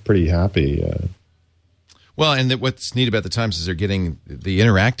been pretty happy. Well, and what's neat about the Times is they're getting the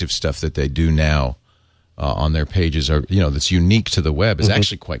interactive stuff that they do now on their pages that's unique to the web is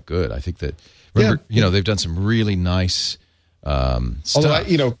actually quite good. I think that they've done some really nice stuff.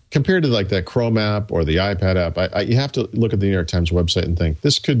 Although, compared to like that Chrome app or the iPad app, you have to look at the New York Times website and think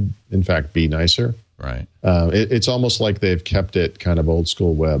this could, in fact, be nicer. Right. It's almost like they've kept it kind of old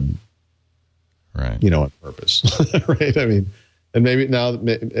school web, right? On purpose, right? I mean, and maybe now,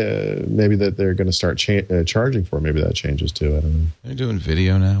 maybe that they're going to start charging for it. Maybe that changes too. I don't know. They're doing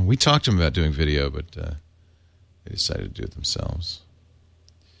video now. We talked to them about doing video, but they decided to do it themselves.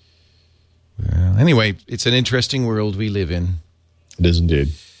 Well, anyway, it's an interesting world we live in. It is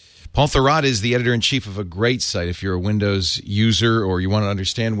indeed. Paul Thurrott is the editor-in-chief of a great site. If you're a Windows user or you want to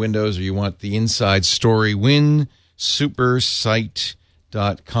understand Windows or you want the inside story,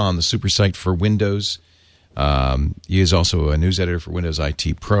 winsupersite.com, the super site for Windows. He is also a news editor for Windows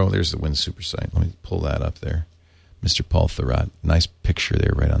IT Pro. There's the Win Super Site. Let me pull that up there. Mr. Paul Thurrott. Nice picture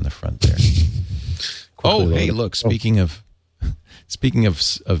there right on the front there. Hey, look, speaking of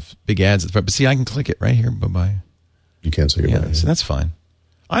big ads at the front, but see, I can click it right here. Bye-bye. You can't say goodbye. Yeah, so that's fine.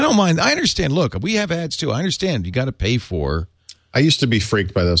 I don't mind. I understand. Look, we have ads too. I understand. You got to pay for. I used to be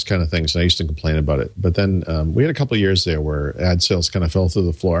freaked by those kind of things, and I used to complain about it. But then we had a couple of years there where ad sales kind of fell through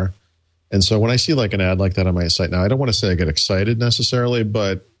the floor. And so when I see like an ad like that on my site now, I don't want to say I get excited necessarily,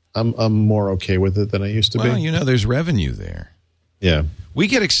 but I'm more okay with it than I used to be. Well, there's revenue there. Yeah. We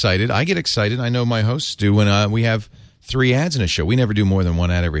get excited. I get excited. I know my hosts do when we have 3 ads in a show. We never do more than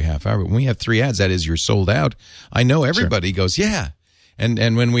 1 ad every half hour. But when we have 3 ads, that is, you're sold out. I know everybody goes, yeah.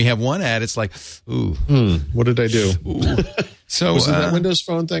 And when we have 1 ad, it's like, ooh. What did I do? So was it that Windows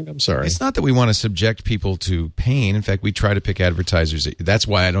Phone thing? I'm sorry. It's not that we want to subject people to pain. In fact, we try to pick advertisers. That's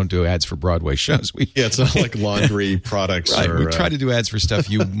why I don't do ads for Broadway shows. It's not like laundry products. Right. Or, we try to do ads for stuff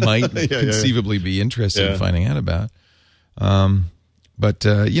you might conceivably be interested in finding out about. But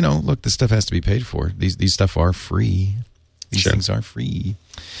look, this stuff has to be paid for. These stuff are free. These things are free.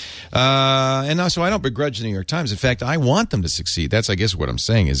 And also, I don't begrudge the New York Times. In fact, I want them to succeed. That's, I guess, what I'm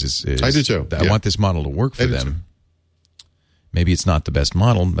saying is I do too. I want this model to work for them. Too. Maybe it's not the best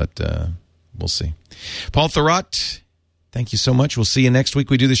model, but we'll see. Paul Thurrott, thank you so much. We'll see you next week.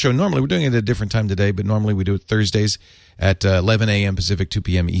 We do the show normally. We're doing it at a different time today, but normally we do it Thursdays at 11 a.m. Pacific, 2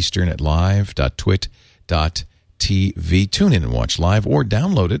 p.m. Eastern at live.twit.tv. Tune in and watch live or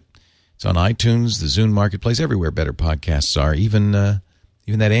download it. It's on iTunes, the Zune Marketplace, everywhere better podcasts are, even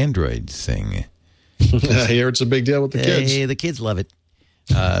that Android thing. I hear it's a big deal with the kids. Hey, the kids love it.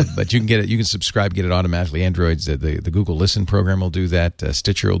 But you can get it. You can subscribe, get it automatically. Androids, the Google Listen program will do that.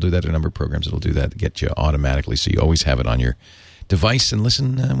 Stitcher will do that. A number of programs will do that to get you automatically, so you always have it on your device and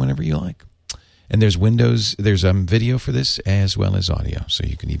listen whenever you like. And there's video for this as well as audio, so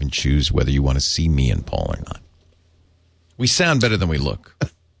you can even choose whether you want to see me and Paul or not. We sound better than we look.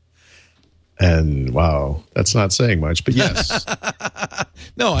 And wow, that's not saying much, but yes.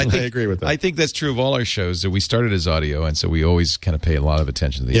 No, I agree with that. I think that's true of all our shows. That we started as audio, and so we always kind of pay a lot of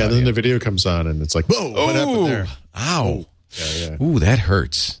attention to the audio. Then the video comes on, and it's like, whoa, what happened there? Ow. Yeah. Ooh, that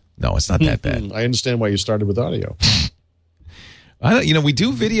hurts. No, it's not that bad. I understand why you started with audio. We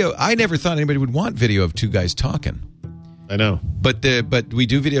do video. I never thought anybody would want video of 2 guys talking. I know. But we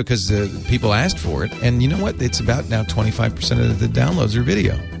do video because people asked for it. And you know what? It's about now 25% of the downloads are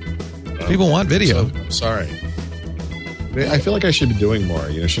video. People want video. So, sorry. I feel like I should be doing more.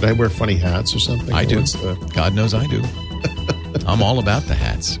 Should I wear funny hats or something? I do. God knows I do. I'm all about the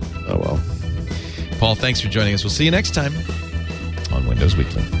hats. Oh, well. Paul, thanks for joining us. We'll see you next time on Windows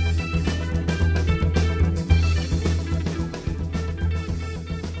Weekly.